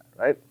COSI,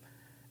 right?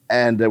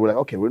 And we're like,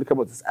 okay, we're gonna come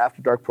up with this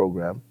after dark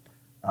program.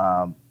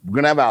 We're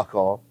gonna have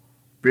alcohol,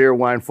 beer,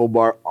 wine, full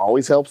bar.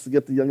 Always helps to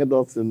get the young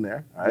adults in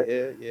there,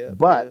 right? Yeah.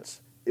 But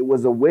it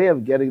was a way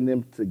of getting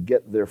them to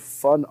get their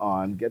fun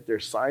on, get their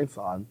science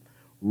on,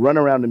 run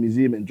around the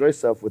museum, enjoy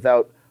stuff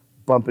without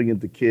bumping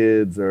into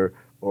kids or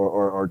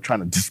trying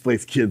to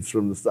displace kids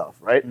from the stuff,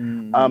 right?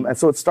 And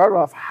so it started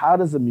off, how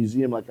does a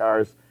museum like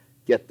ours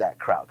get that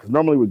crowd? Because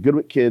normally we're good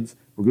with kids,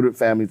 we're good with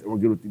families, and we're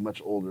good with the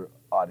much older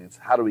audience.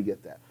 How do we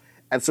get that?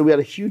 And so we had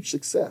a huge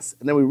success.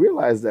 And then we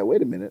realized that,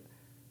 wait a minute,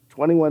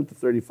 21 to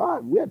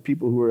 35, we had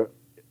people who were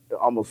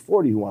almost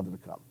 40 who wanted to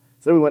come.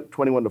 So then we went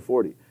 21 to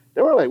 40.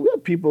 Then we're like, we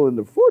had people in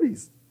the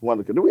 40s who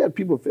wanted to come. Then we had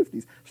people in the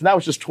 50s. So now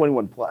it's just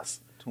 21 plus.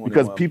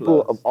 Because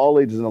people of all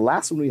ages, and the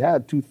last one we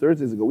had 2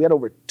 Thursdays ago, we had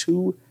over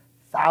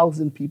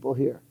 2,000 people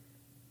here.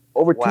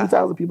 Over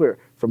 2,000 people here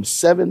from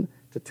 7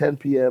 to 10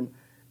 p.m.,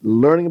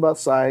 learning about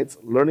science,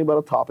 learning about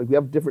a topic. We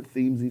have different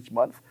themes each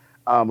month,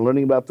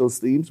 learning about those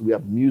themes. We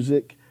have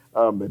music,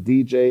 a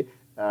DJ,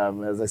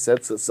 as I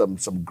said, so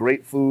some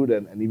great food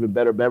and even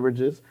better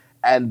beverages.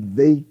 And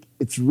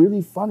it's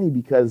really funny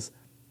because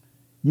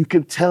you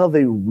can tell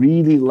they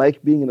really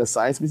like being in a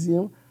science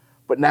museum,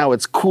 but now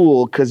it's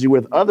cool because you're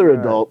with other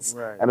adults,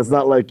 and it's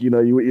not like, you know,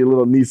 you with your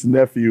little niece and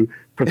nephew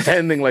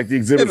pretending like the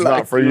exhibit's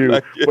not for you,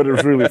 but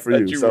it's really for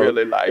you. So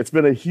it's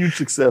been a huge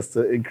success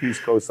to increase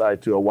COSI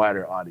to a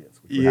wider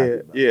audience. Yeah.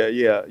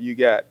 You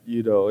got,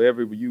 you know,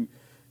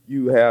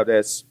 you have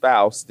that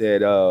spouse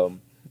that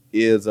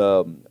is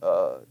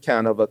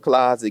kind of a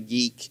closet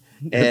geek,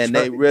 and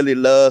they really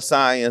love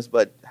science,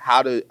 but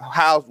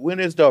when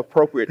is the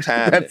appropriate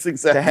time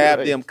to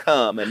have them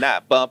come and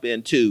not bump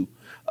into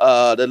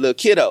the little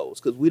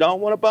kiddos, because we don't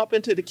want to bump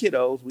into the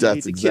kiddos. We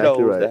need the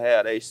kiddos to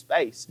have their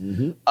space.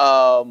 And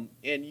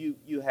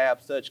you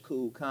have such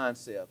cool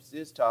concepts.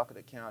 This Talk of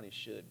the County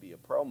should be a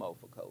promo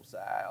for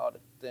COSI, all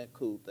the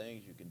cool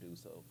things you can do.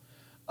 So,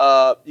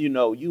 you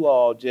know,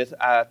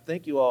 I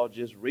think you all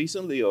just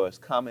recently, or it's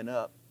coming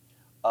up,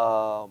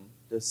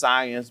 the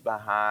science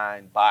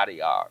behind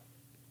body art.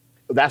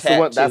 That's the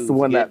one. That's the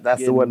one that.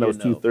 That's the one that was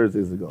 2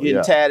 Thursdays ago.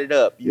 Getting tatted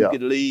up. You Yeah.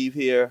 could leave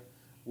here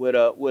with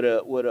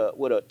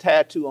a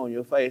tattoo on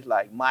your face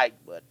like Mike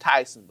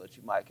Tyson, but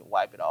you might can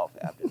wipe it off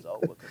after it's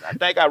over. Because I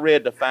think I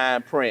read the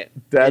fine print.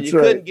 That's and you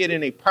right. couldn't get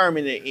any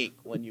permanent ink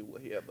when you were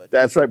here. But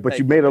That's right. But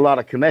you made a lot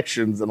of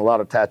connections, and a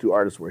lot of tattoo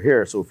artists were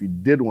here. So if you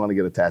did want to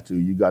get a tattoo,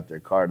 you got their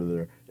card or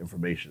their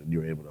information, and you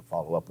were able to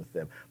follow up with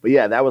them. But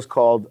yeah, that was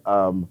called.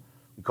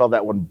 We called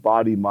that one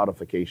body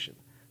modification.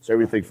 So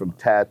everything from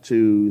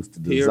tattoos to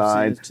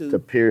design to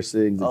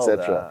piercings,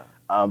 etc.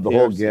 The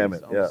whole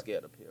gamut. I'm Yeah.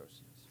 scared of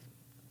piercings.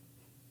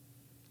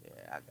 Yeah,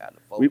 I got a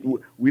phobia.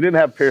 We didn't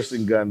have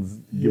piercing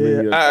guns.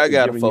 Giving you, I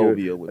got a giving you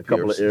phobia with a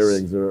couple piercings. of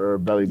earrings or a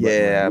belly button.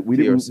 Yeah, we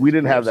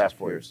didn't have that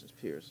for you.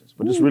 Piercings.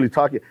 But just really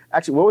talking.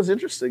 Actually, what was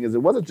interesting is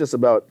it wasn't just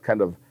about kind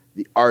of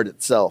the art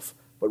itself,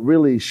 but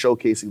really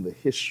showcasing the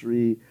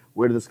history.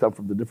 Where did this come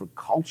from? The different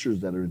cultures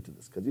that are into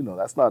this, because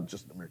that's not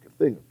just an American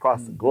thing.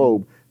 Across the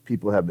globe,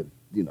 people have been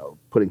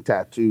putting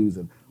tattoos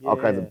and all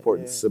kinds of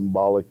important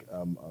symbolic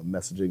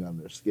messaging on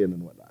their skin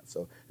and whatnot.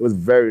 So it was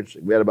very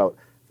interesting. We had about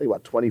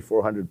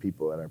 2,400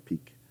 people at our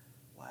peak.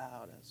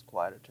 Wow, that's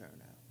quite a turnout.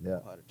 Yeah.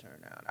 Quite a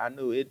turnout. I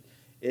knew it.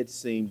 It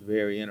seemed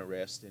very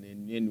interesting,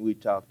 and we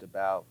talked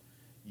about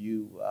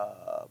you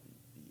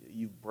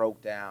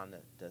broke down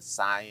the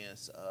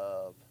science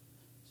of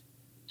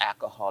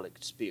alcoholic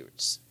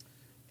spirits,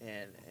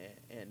 and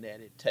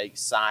that it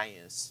takes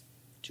science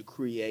to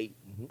create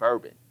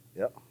bourbon.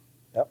 Yep.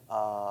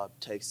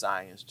 Takes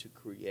science to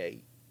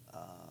create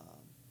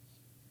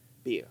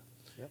beer.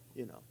 Yep.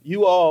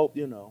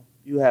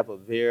 You have a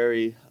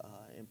very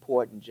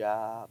important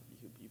job.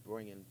 You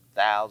bring in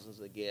thousands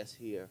of guests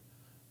here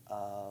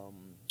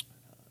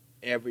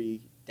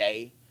every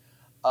day.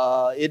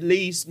 It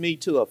leads me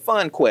to a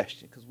fun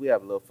question, because we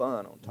have a little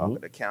fun on Talk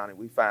of the County.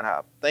 We find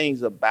out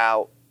things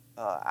about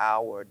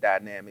our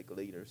dynamic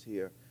leaders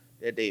here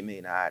that they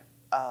may not,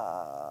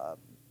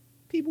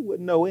 people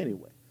wouldn't know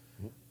anyway.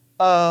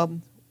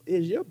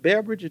 Is your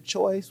beverage of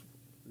choice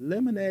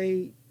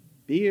lemonade,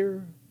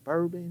 beer,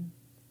 bourbon,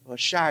 or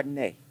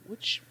Chardonnay?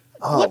 What's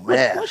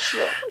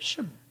your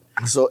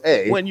So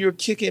when you're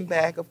kicking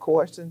back, of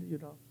course,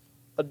 and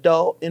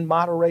adult in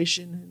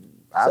moderation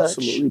and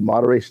absolutely such.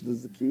 Moderation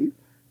is the key.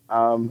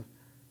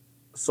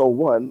 So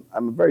one,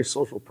 I'm a very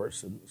social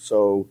person,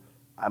 so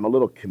I'm a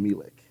little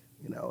chameleonic.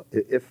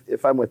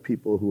 If I'm with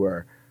people who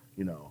are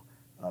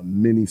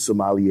mini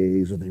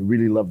sommeliers or they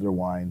really love their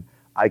wine,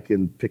 I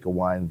can pick a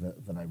wine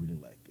that I really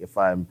like. If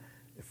I'm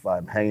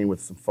hanging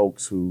with some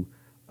folks who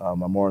are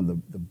more on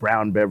the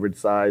brown beverage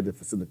side,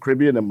 if it's in the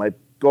Caribbean, it might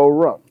go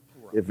rum.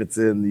 Right. If it's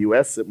in the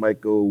U.S., it might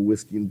go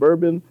whiskey and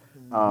bourbon.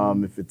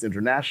 If it's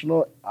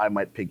international, I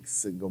might pick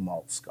single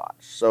malt Scotch.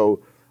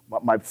 So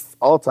my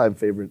all-time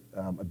favorite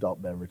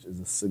adult beverage is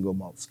a single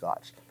malt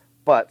Scotch.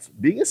 But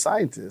being a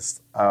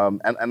scientist,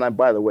 and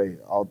by the way,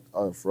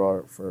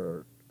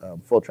 for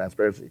full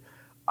transparency,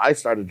 I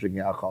started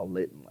drinking alcohol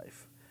late in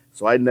life.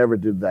 So I never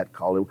did that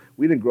college.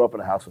 We didn't grow up in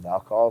a house with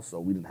alcohol, so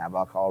we didn't have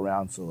alcohol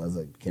around. So as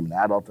I became an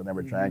adult, I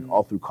never drank.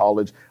 All through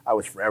college, I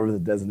was forever the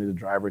designated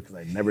driver because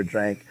I never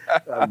drank.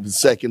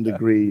 Second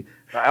degree.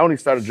 I only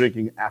started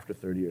drinking after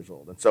 30 years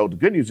old. And so the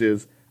good news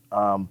is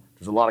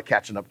there's a lot of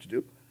catching up to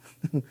do.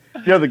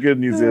 The other good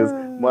news is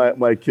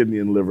my kidney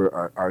and liver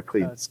are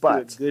clean. That's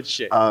good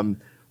shape.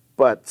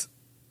 But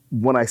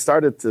when I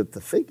started to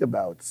think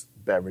about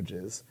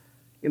beverages,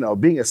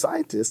 being a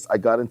scientist, I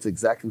got into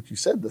exactly what you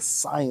said, the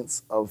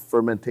science of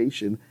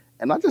fermentation,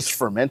 and not just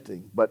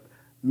fermenting, but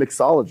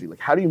mixology. Like,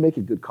 how do you make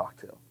a good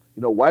cocktail?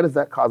 Why does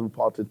that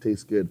Cosmopolitan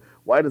taste good?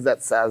 Why does that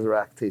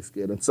Sazerac taste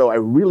good? And so I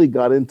really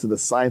got into the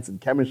science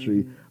and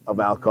chemistry of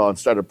alcohol and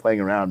started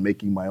playing around,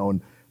 making my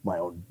own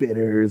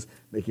bitters,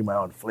 making my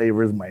own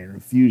flavors, my own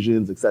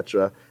infusions,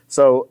 etc.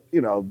 So,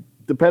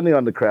 depending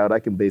on the crowd, I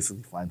can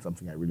basically find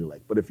something I really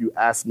like. But if you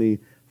ask me,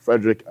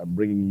 Frederic, I'm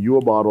bringing you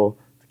a bottle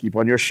to keep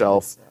on your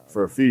shelf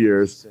for a few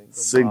years.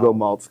 Single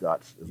malt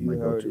Scotch is my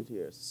go-to. You heard it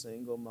here,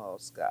 single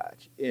malt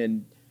Scotch.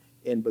 And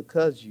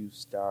because you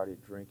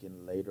started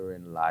drinking later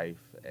in life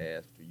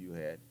after you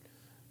had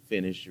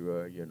finished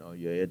your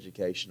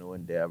educational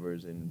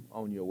endeavors and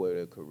on your way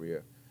to a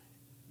career,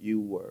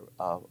 you were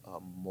a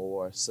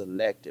more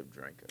selective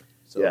drinker.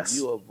 So yes.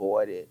 You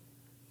avoided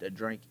to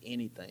drink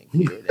anything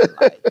period in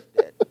life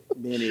that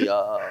many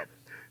your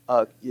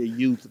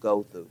youth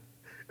go through.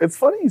 It's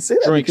funny you say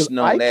that. Drinks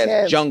known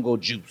as jungle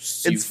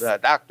juice.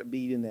 Dr.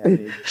 B in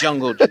there,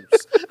 jungle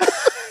juice.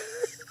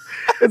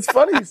 It's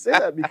funny you say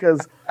that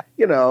because,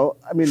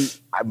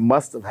 I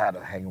must have had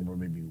a hangover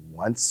maybe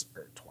once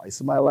or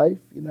twice in my life,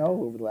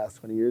 over the last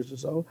 20 years or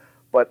so.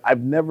 But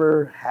I've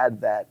never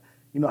had that,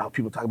 how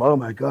people talk about, oh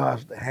my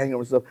gosh, the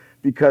hangover stuff,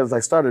 because I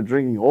started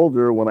drinking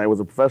older when I was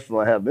a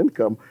professional, I had an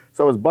income.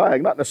 So I was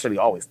buying, not necessarily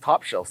always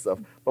top shelf stuff,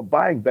 but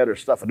buying better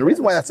stuff. And the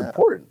reason why that's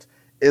important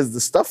is the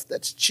stuff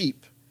that's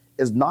cheap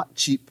is not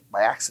cheap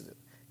by accident.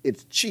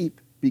 It's cheap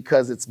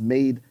because it's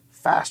made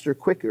faster,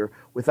 quicker,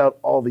 without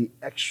all the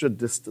extra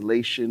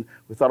distillation,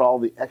 without all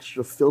the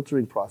extra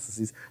filtering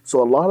processes.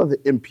 So a lot of the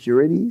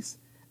impurities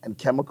and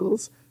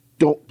chemicals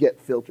don't get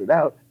filtered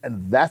out,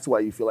 and that's why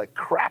you feel like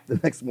crap the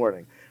next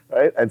morning,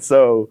 right? And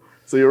so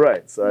you're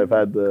right. So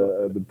I've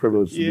been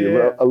privileged to be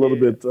a little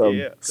bit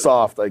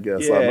soft, I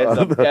guess.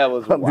 That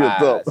was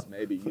wise.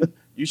 Maybe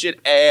you should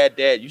add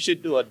that. You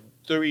should do a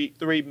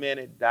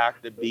 3-minute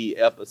Dr. B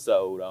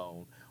episode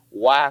on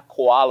why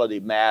quality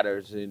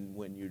matters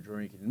when you're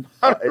drinking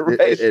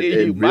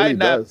moderation.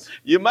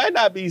 You might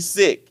not be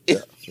sick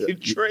if you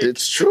drink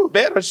it's true.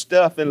 better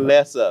stuff and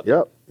less of it.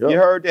 Yep. You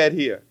heard that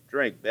here.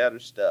 Drink better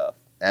stuff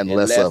and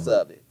less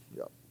of it.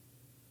 Yep.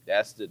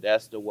 That's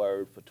the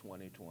word for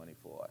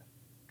 2024.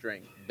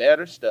 Drink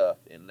better stuff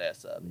and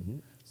less of it.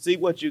 See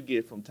what you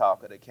get from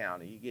Talk of the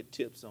County. You get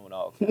tips on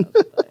all kinds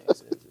of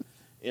things.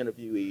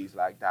 Interviewees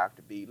like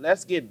Dr. B.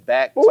 Let's get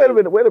back to... Wait a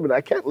minute.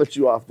 I can't let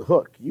you off the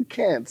hook. You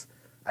can't...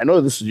 I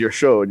know this is your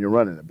show and you're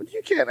running it, but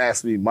you can't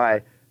ask me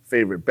my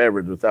favorite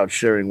beverage without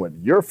sharing what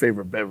your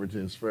favorite beverage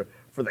is for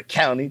the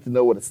county to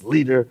know what its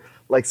leader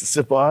likes to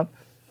sip on.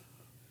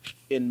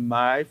 In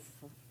my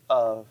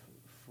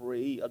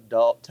free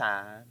adult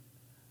time,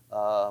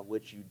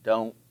 which you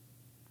don't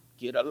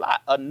get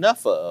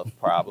enough of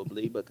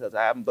probably because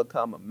I haven't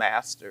become a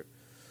master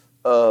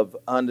of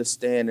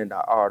understanding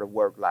the art of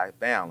work-life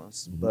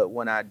balance. But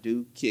when I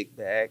do kick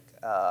back,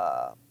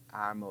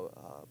 I'm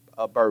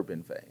a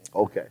bourbon fan.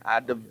 Okay.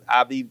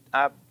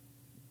 I've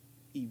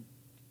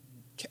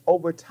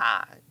over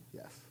time.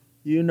 Yes.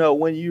 You know,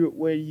 when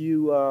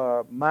you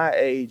are my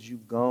age,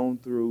 you've gone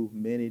through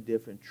many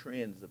different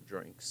trends of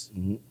drinks.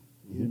 You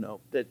know,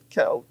 that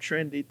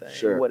trendy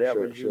thing,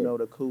 whatever. You know,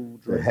 the cool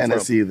drink, the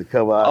Hennessy, the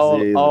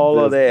COSI, all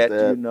of that.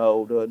 You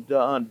know,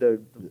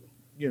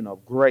 the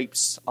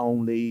grapes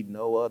only,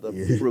 no other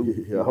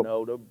fruit. You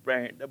know,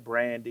 the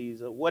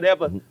brandies or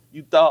whatever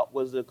you thought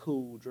was a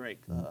cool drink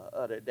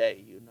of the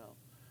day. You know,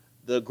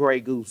 the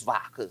Grey Goose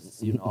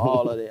vodkas. You know,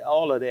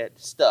 all of that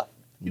stuff.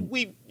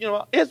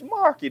 It's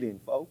marketing,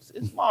 folks.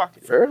 It's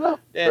marketing. Fair enough.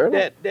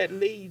 That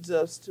leads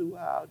us to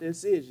our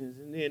decisions.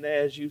 And then,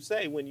 as you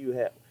say,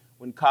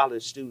 when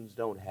college students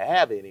don't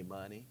have any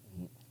money,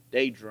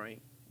 they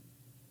drink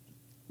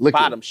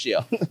bottom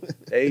shelf.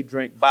 They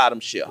drink bottom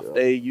shelf.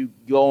 You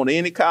go on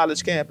any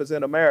college campus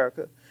in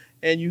America,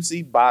 and you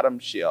see bottom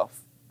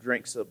shelf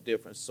drinks of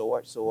different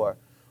sorts, or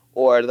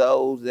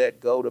those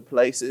that go to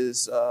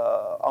places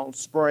on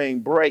spring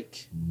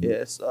break.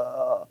 It's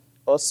a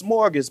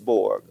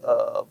smorgasbord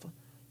of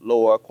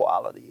lower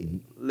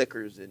quality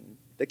liquors and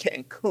the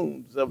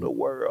Cancuns of the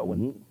world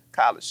when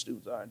college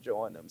students are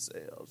enjoying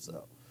themselves.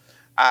 So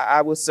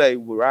I would say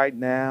right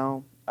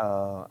now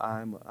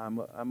I'm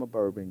a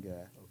bourbon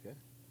guy. Okay,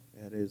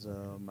 that is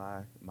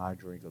my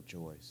drink of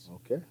choice.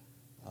 Okay,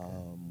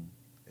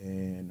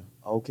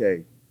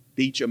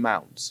 beach or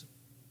mountains?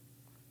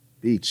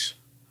 Beach.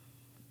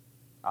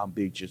 I'm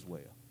beach as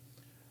well,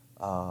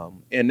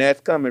 and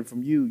that's coming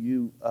from you.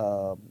 You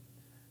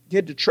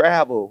get to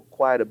travel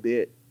quite a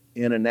bit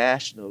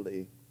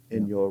internationally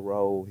in your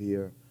role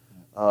here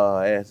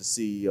as the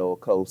CEO of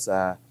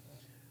COSI.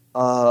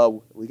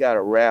 We got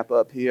to wrap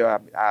up here.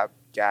 I've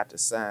got to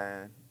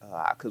sign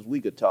because we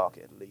could talk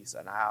at least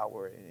an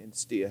hour and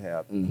still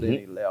have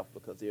plenty left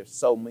because there's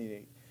so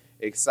many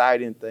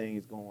exciting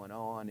things going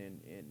on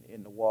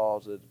in the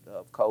walls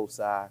of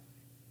COSI.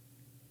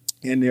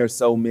 And there's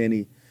so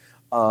many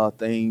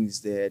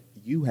things that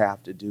you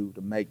have to do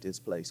to make this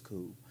place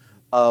cool.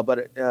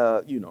 But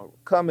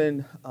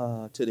coming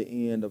to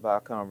the end of our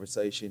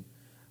conversation,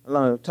 I'm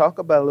going to talk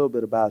a little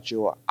bit about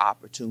your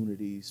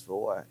opportunities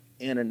for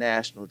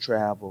international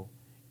travel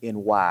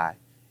and why.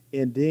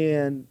 And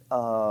then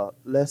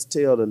let's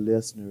tell the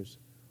listeners,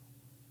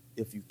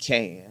 if you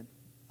can,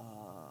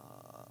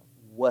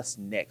 what's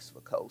next for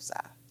COSI?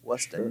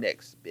 What's the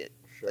next big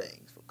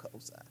things for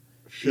COSI?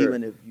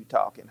 Even if you're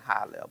talking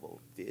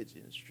high-level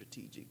vision,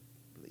 strategic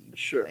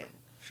planning.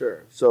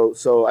 Sure.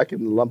 So I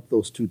can lump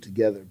those two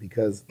together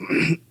because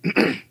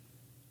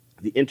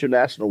the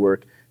international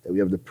work that we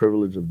have the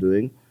privilege of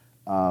doing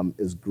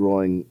is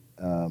growing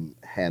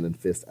hand and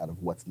fist out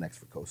of what's next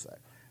for COSI.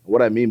 And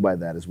what I mean by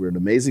that is we're an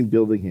amazing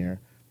building here.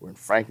 We're in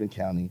Franklin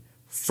County.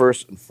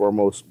 First and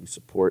foremost, we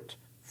support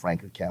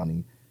Franklin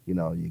County. You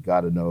know, you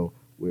got to know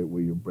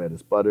where your bread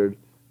is buttered.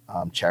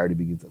 Charity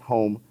begins at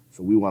home.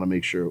 So we want to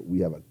make sure we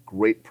have a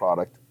great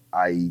product,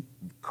 i.e.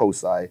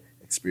 COSI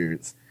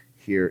experience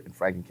here in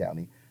Franklin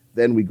County.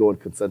 Then we go in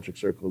concentric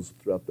circles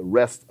throughout the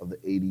rest of the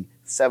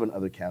 87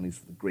 other counties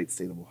for the great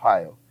state of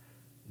Ohio.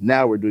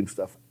 Now we're doing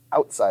stuff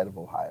outside of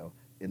Ohio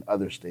in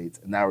other states,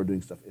 and now we're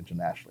doing stuff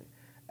internationally.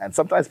 And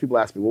sometimes people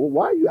ask me, well,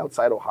 why are you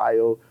outside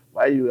Ohio?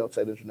 Why are you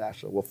outside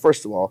international? Well,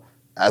 first of all,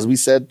 as we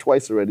said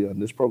twice already on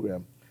this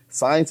program,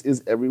 science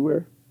is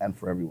everywhere and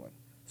for everyone.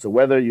 So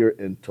whether you're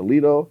in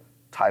Toledo,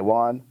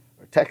 Taiwan,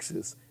 or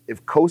Texas,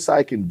 if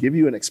COSI can give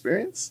you an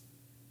experience,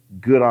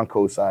 good on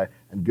COSI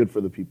and good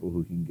for the people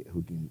who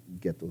can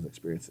get those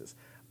experiences.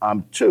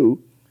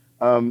 Two,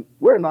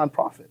 we're a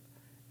nonprofit.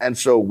 And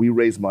so we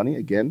raise money,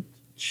 again,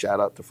 shout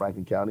out to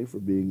Franklin County for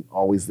being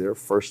always there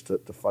first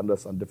to fund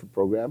us on different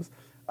programs.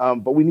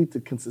 But we need to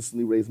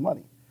consistently raise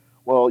money.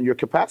 Well, your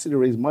capacity to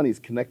raise money is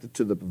connected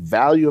to the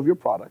value of your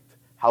product,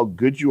 how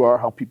good you are,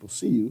 how people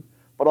see you,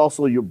 but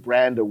also your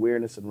brand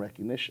awareness and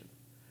recognition.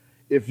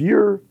 If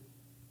you're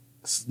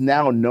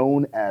now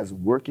known as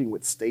working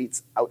with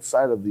states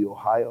outside of the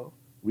Ohio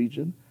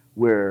region,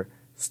 where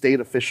state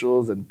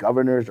officials and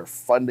governors are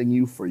funding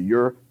you for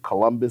your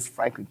Columbus,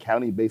 Franklin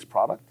County-based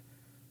product,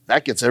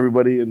 that gets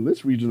everybody in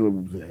this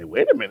region to say, hey,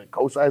 wait a minute,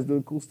 COSI is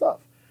doing cool stuff.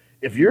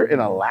 If you're in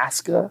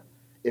Alaska,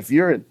 if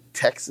you're in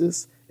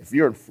Texas, if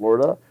you're in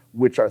Florida,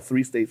 which are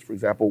 3 states, for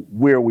example,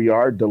 where we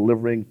are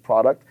delivering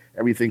product,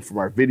 everything from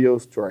our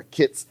videos to our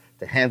kits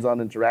to hands-on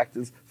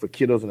interactives for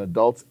kiddos and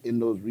adults in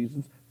those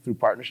regions through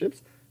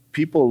partnerships,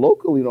 people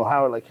locally in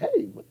Ohio are like,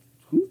 hey,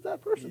 who's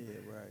that person?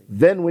 Yeah, right.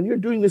 Then when you're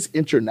doing this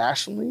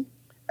internationally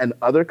and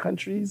other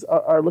countries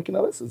are looking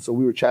at us, and so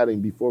we were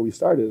chatting before we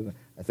started, and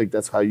I think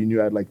that's how you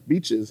knew I like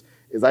beaches,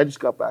 is I just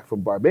got back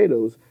from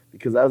Barbados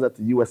because I was at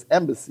the U.S.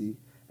 Embassy,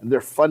 and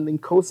they're funding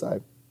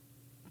COSI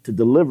to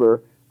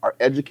deliver our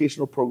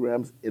educational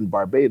programs in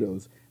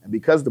Barbados. And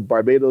because the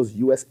Barbados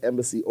U.S.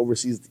 Embassy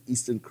oversees the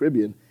Eastern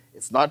Caribbean,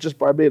 it's not just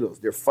Barbados.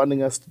 They're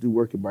funding us to do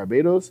work in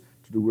Barbados,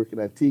 to do work in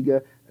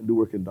Antigua, and do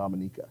work in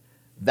Dominica.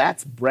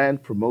 That's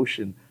brand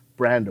promotion,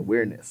 brand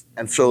awareness.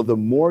 And so the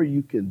more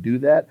you can do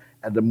that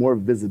and the more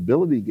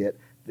visibility you get,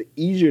 the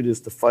easier it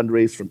is to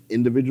fundraise from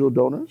individual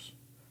donors,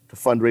 to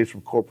fundraise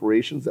from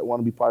corporations that want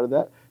to be part of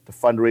that, to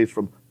fundraise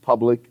from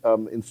public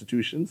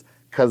institutions,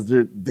 because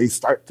they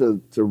start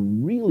to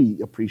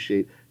really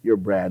appreciate your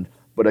brand.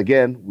 But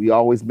again, we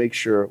always make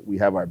sure we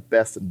have our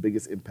best and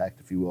biggest impact,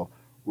 if you will,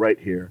 right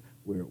here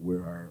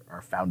where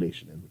our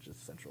foundation is, which is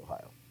Central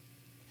Ohio.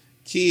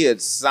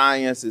 Kids,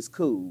 science is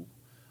cool.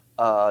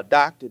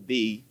 Dr.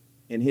 B,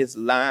 in his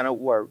line of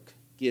work,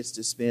 gets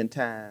to spend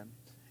time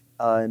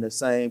in the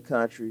same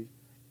country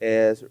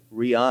as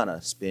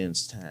Rihanna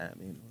spends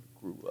time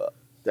grew up.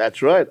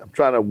 That's right. I'm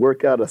trying to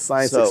work out a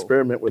science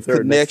experiment with her.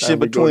 Connection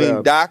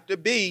between Dr.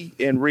 B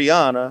and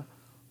Rihanna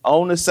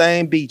on the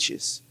same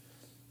beaches.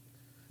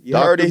 You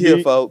heard it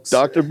here, folks.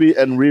 Dr. B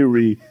and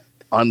Riri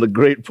on the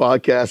great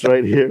podcast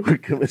right here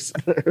with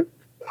Commissioner.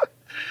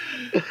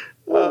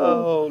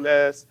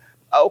 That's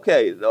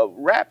okay.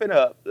 Wrapping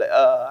up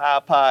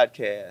our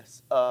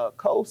podcast,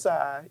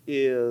 COSI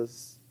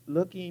is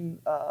looking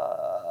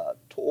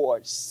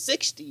towards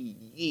 60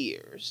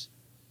 years.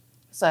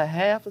 It's a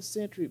half a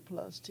century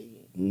plus 10.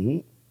 Mm-hmm.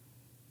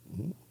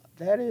 Mm-hmm.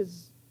 That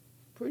is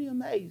pretty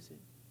amazing.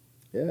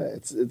 Yeah,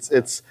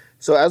 it's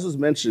so as was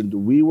mentioned,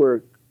 we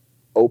were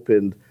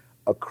opened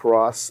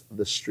across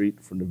the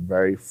street from the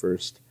very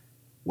first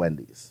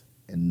Wendy's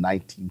in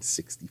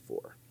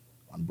 1964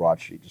 on Broad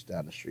Street, just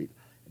down the street.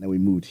 And then we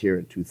moved here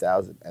in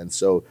 2000. And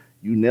so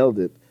you nailed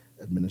it,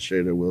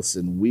 Administrator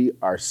Wilson. We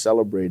are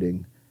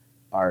celebrating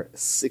our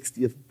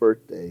 60th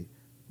birthday,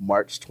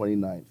 March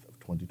 29th.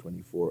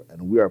 2024,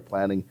 and we are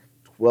planning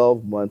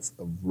 12 months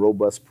of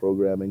robust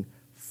programming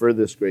for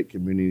this great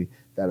community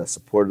that has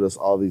supported us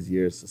all these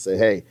years to say,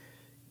 hey,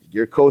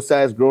 your COSI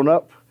has grown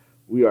up.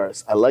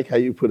 I like how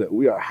you put it,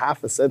 we are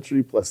half a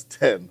century plus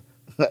 10.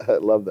 I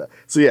love that.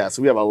 So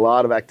we have a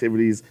lot of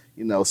activities.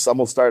 Some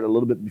will start a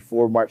little bit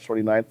before March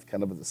 29th,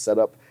 kind of as a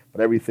setup,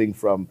 but everything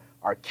from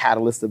our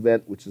Catalyst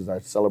event, which is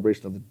our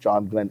celebration of the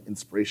John Glenn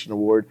Inspiration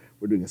Award.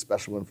 We're doing a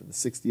special one for the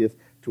 60th.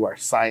 To our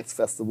Science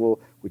Festival,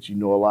 which you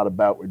know a lot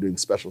about. We're doing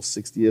special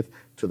 60th.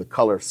 To the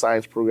Color of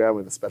Science program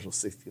with a special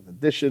 60th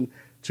edition.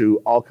 To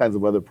all kinds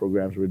of other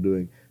programs we're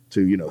doing.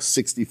 To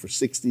 60 for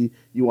 60.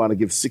 You want to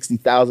give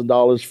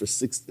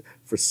 $60,000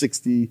 for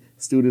 60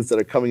 students that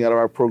are coming out of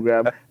our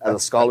program as a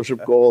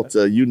scholarship goal.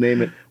 To you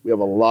name it. We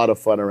have a lot of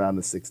fun around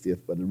the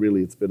 60th. But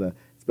really, it's been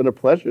a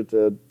pleasure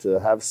to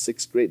have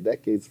 6 great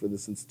decades for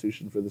this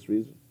institution for this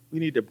reason. We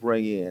need to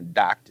bring in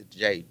Dr.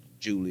 J.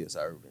 Julius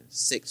Irvin.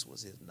 6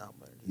 was his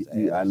number.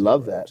 I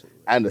love that.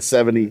 And the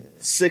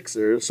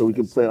 76ers, so we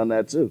can play on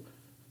that too.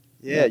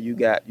 Yeah, you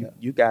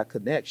got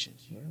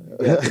connections.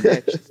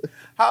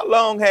 How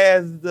long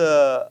has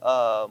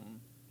the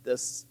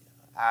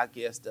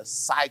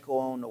cycle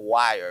on the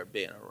wire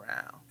been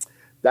around?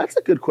 That's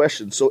a good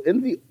question. So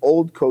in the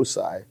old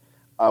COSI,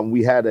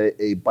 we had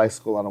a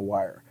bicycle on a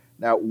wire.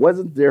 Now, it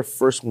wasn't there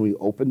first when we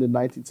opened in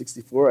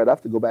 1964. I'd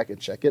have to go back and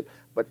check it.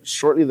 But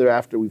shortly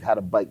thereafter, we've had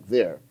a bike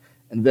there.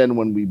 And then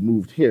when we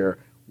moved here,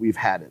 we've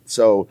had it.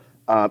 So,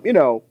 I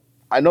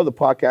know the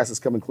podcast is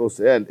coming close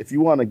to the end. If you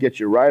want to get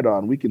your ride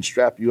on, we can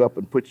strap you up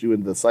and put you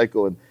in the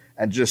cycle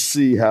and just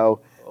see how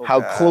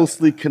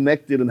closely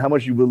connected and how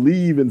much you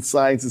believe in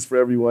science is for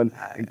everyone,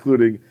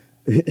 including...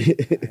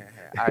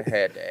 I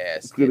had to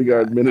ask. Including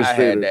our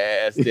administrator. I had to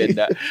ask, didn't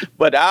I?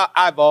 But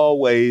I've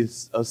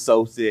always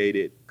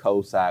associated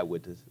COSI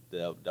with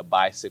the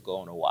bicycle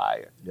on a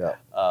wire. Yeah.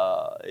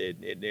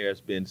 And there's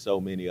been so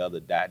many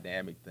other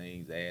dynamic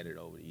things added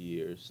over the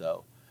years.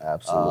 So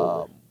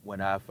absolutely.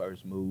 When I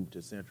first moved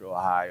to Central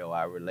Ohio,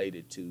 I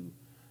related to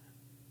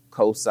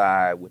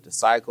COSI with the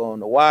cycle on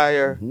the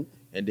wire,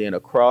 and then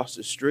across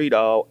the street,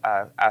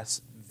 I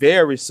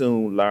very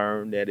soon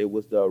learned that it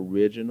was the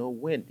original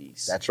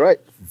Wendy's. That's right.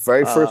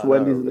 Very first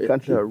Wendy's in the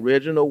country. The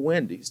original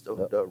Wendy's,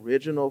 the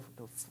original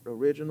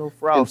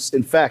Frosty.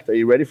 In fact, are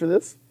you ready for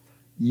this?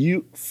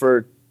 You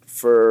for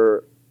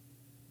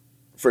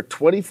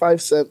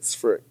 25 cents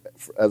for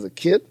as a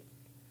kid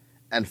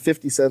and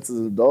 50 cents as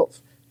an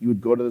adult, you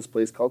would go to this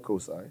place called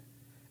COSI,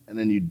 and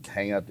then you'd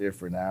hang out there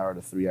for an hour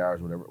to 3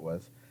 hours, whatever it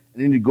was.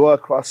 And then you'd go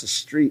across the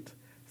street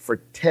for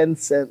 10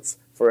 cents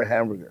for a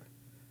hamburger.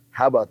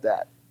 How about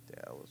that?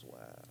 That was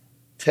wild.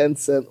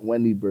 10-cent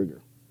Wendy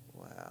burger.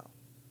 Wow.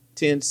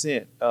 10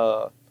 cent.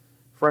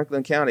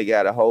 Franklin County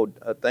got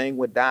a thing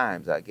with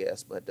dimes, I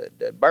guess, but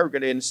the burger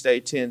didn't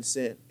stay 10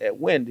 cent at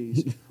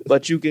Wendy's,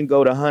 but you can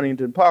go to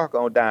Huntington Park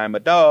on Dime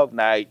a Dog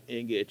night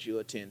and get you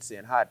a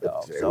 10-cent hot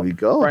dog. There we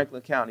go.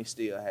 Franklin County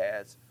still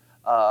has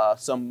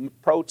some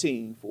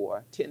protein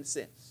for 10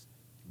 cents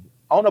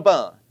on a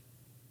bun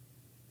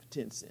for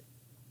 10 cents.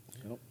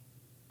 Yep.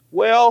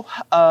 Well,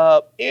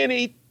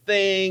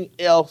 anything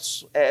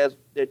else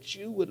that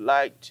you would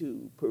like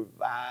to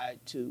provide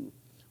to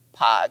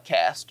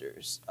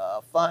podcasters?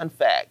 Fun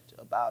fact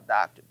about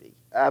Dr. B.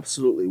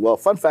 Absolutely. Well,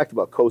 fun fact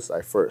about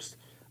COSI first.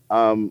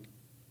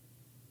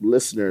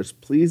 Listeners,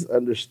 please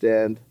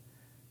understand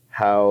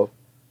how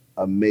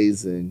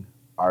amazing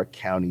our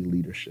county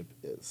leadership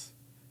is,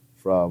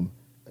 from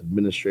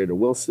Administrator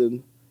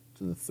Wilson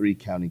to the 3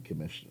 county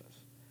commissioners.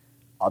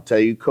 I'll tell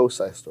you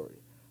COSI story.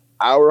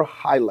 Our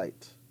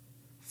highlight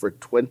for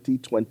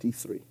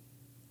 2023,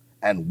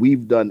 and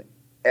we've done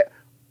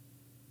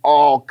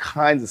all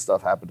kinds of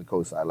stuff happened to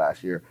COSI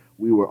last year.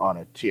 We were on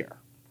a tear.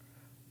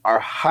 Our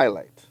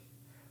highlight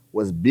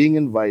was being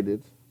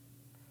invited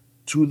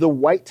to the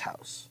White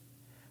House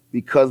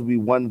because we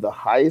won the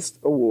highest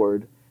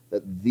award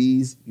that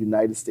these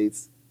United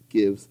States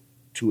gives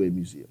to a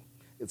museum.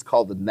 It's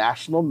called the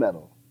National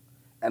Medal,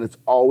 and it's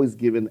always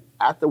given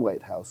at the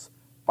White House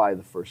by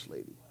the First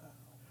Lady.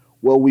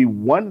 Well, we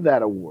won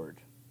that award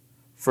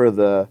for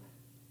the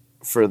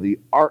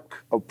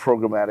arc of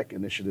programmatic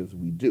initiatives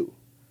we do.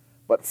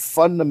 But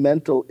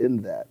fundamental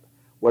in that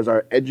was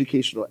our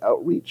educational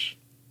outreach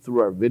through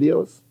our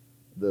videos,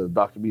 the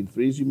Dr. Bean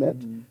 3s you met,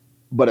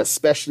 but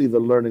especially the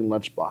learning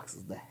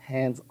lunchboxes, the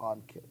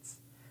hands-on kits.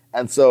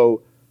 And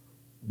so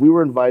we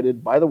were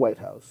invited by the White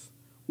House.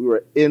 We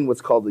were in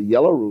what's called the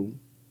Yellow Room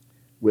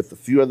with a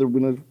few other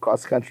winners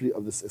across the country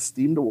of this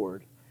esteemed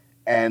award.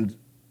 And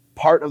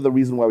part of the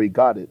reason why we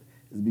got it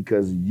is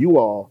because you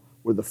all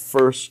were the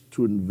first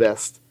to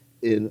invest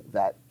in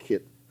that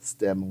KIT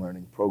STEM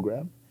learning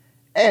program.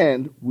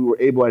 And we were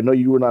able, I know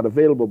you were not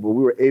available, but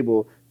we were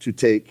able to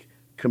take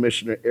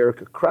Commissioner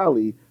Erica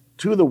Crowley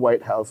to the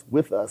White House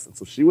with us. And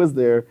so she was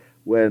there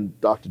when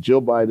Dr.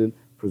 Jill Biden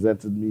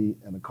presented me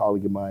and a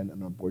colleague of mine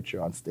and our board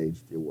chair on stage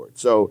the award.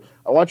 So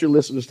I want your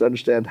listeners to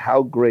understand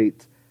how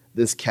great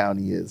this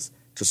county is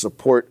to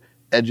support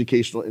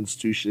educational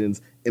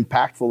institutions,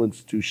 impactful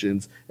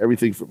institutions,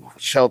 everything from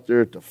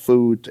shelter to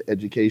food to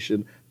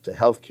education to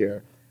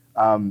healthcare.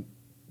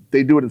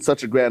 They do it in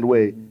such a grand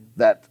way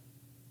that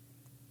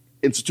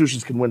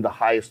institutions can win the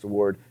highest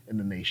award in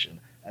the nation.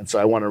 And so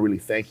I want to really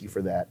thank you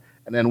for that.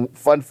 And then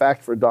fun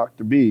fact for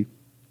Dr. B,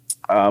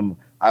 I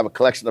have a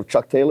collection of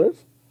Chuck Taylors.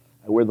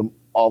 I wear them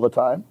all the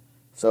time.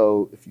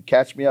 So if you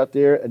catch me out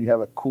there and you have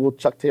a cool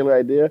Chuck Taylor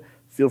idea,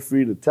 feel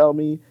free to tell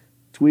me,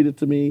 tweet it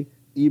to me,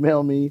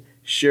 email me,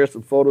 share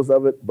some photos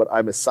of it. But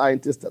I'm a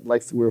scientist that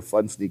likes to wear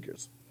fun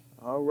sneakers.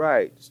 All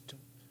right.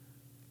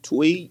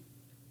 Tweet,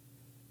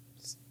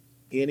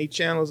 any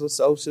channels of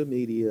social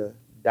media,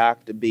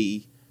 Dr.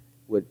 B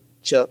with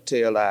Chuck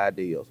Taylor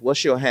ideals.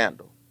 What's your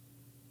handle?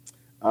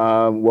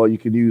 Well, you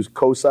can use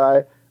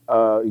COSI,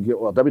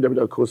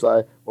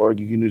 www.cosi, or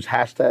you can use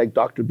hashtag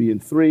Dr. B in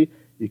 3.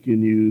 You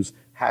can use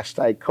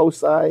hashtag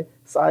COSI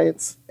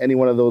Science. Any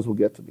one of those will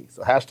get to me.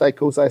 So hashtag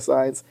COSI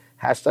Science,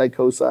 hashtag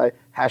COSI,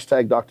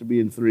 hashtag Dr. B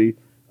in 3.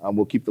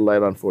 We'll keep the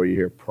light on for you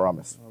here,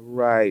 promise. All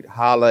right.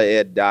 Holla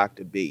at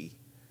Dr. B.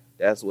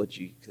 That's what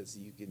because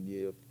you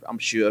can, I'm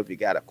sure if you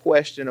got a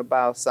question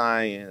about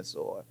science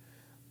or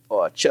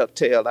a Chuck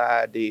Taylor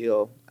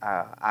ideal,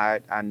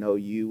 I know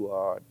you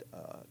are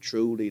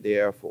truly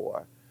there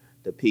for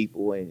the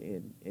people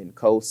in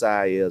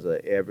COSI is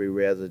a every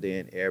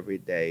resident, every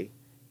day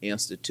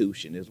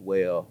institution as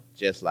well,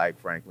 just like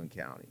Franklin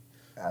County.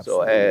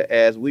 Absolutely. So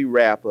as we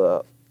wrap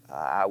up,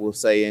 I will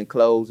say in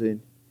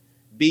closing,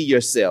 be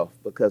yourself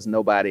because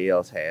nobody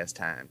else has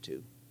time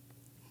to.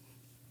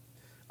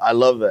 I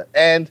love that.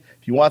 And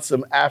if you want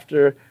some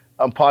after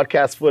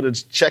podcast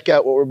footage, check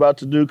out what we're about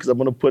to do because I'm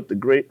going to put the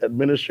great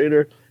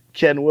administrator,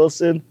 Ken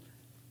Wilson,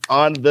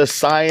 on the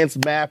science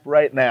map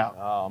right now.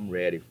 Oh, I'm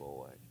ready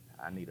for it.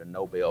 I need a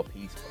Nobel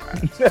Peace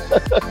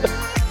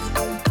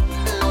Prize.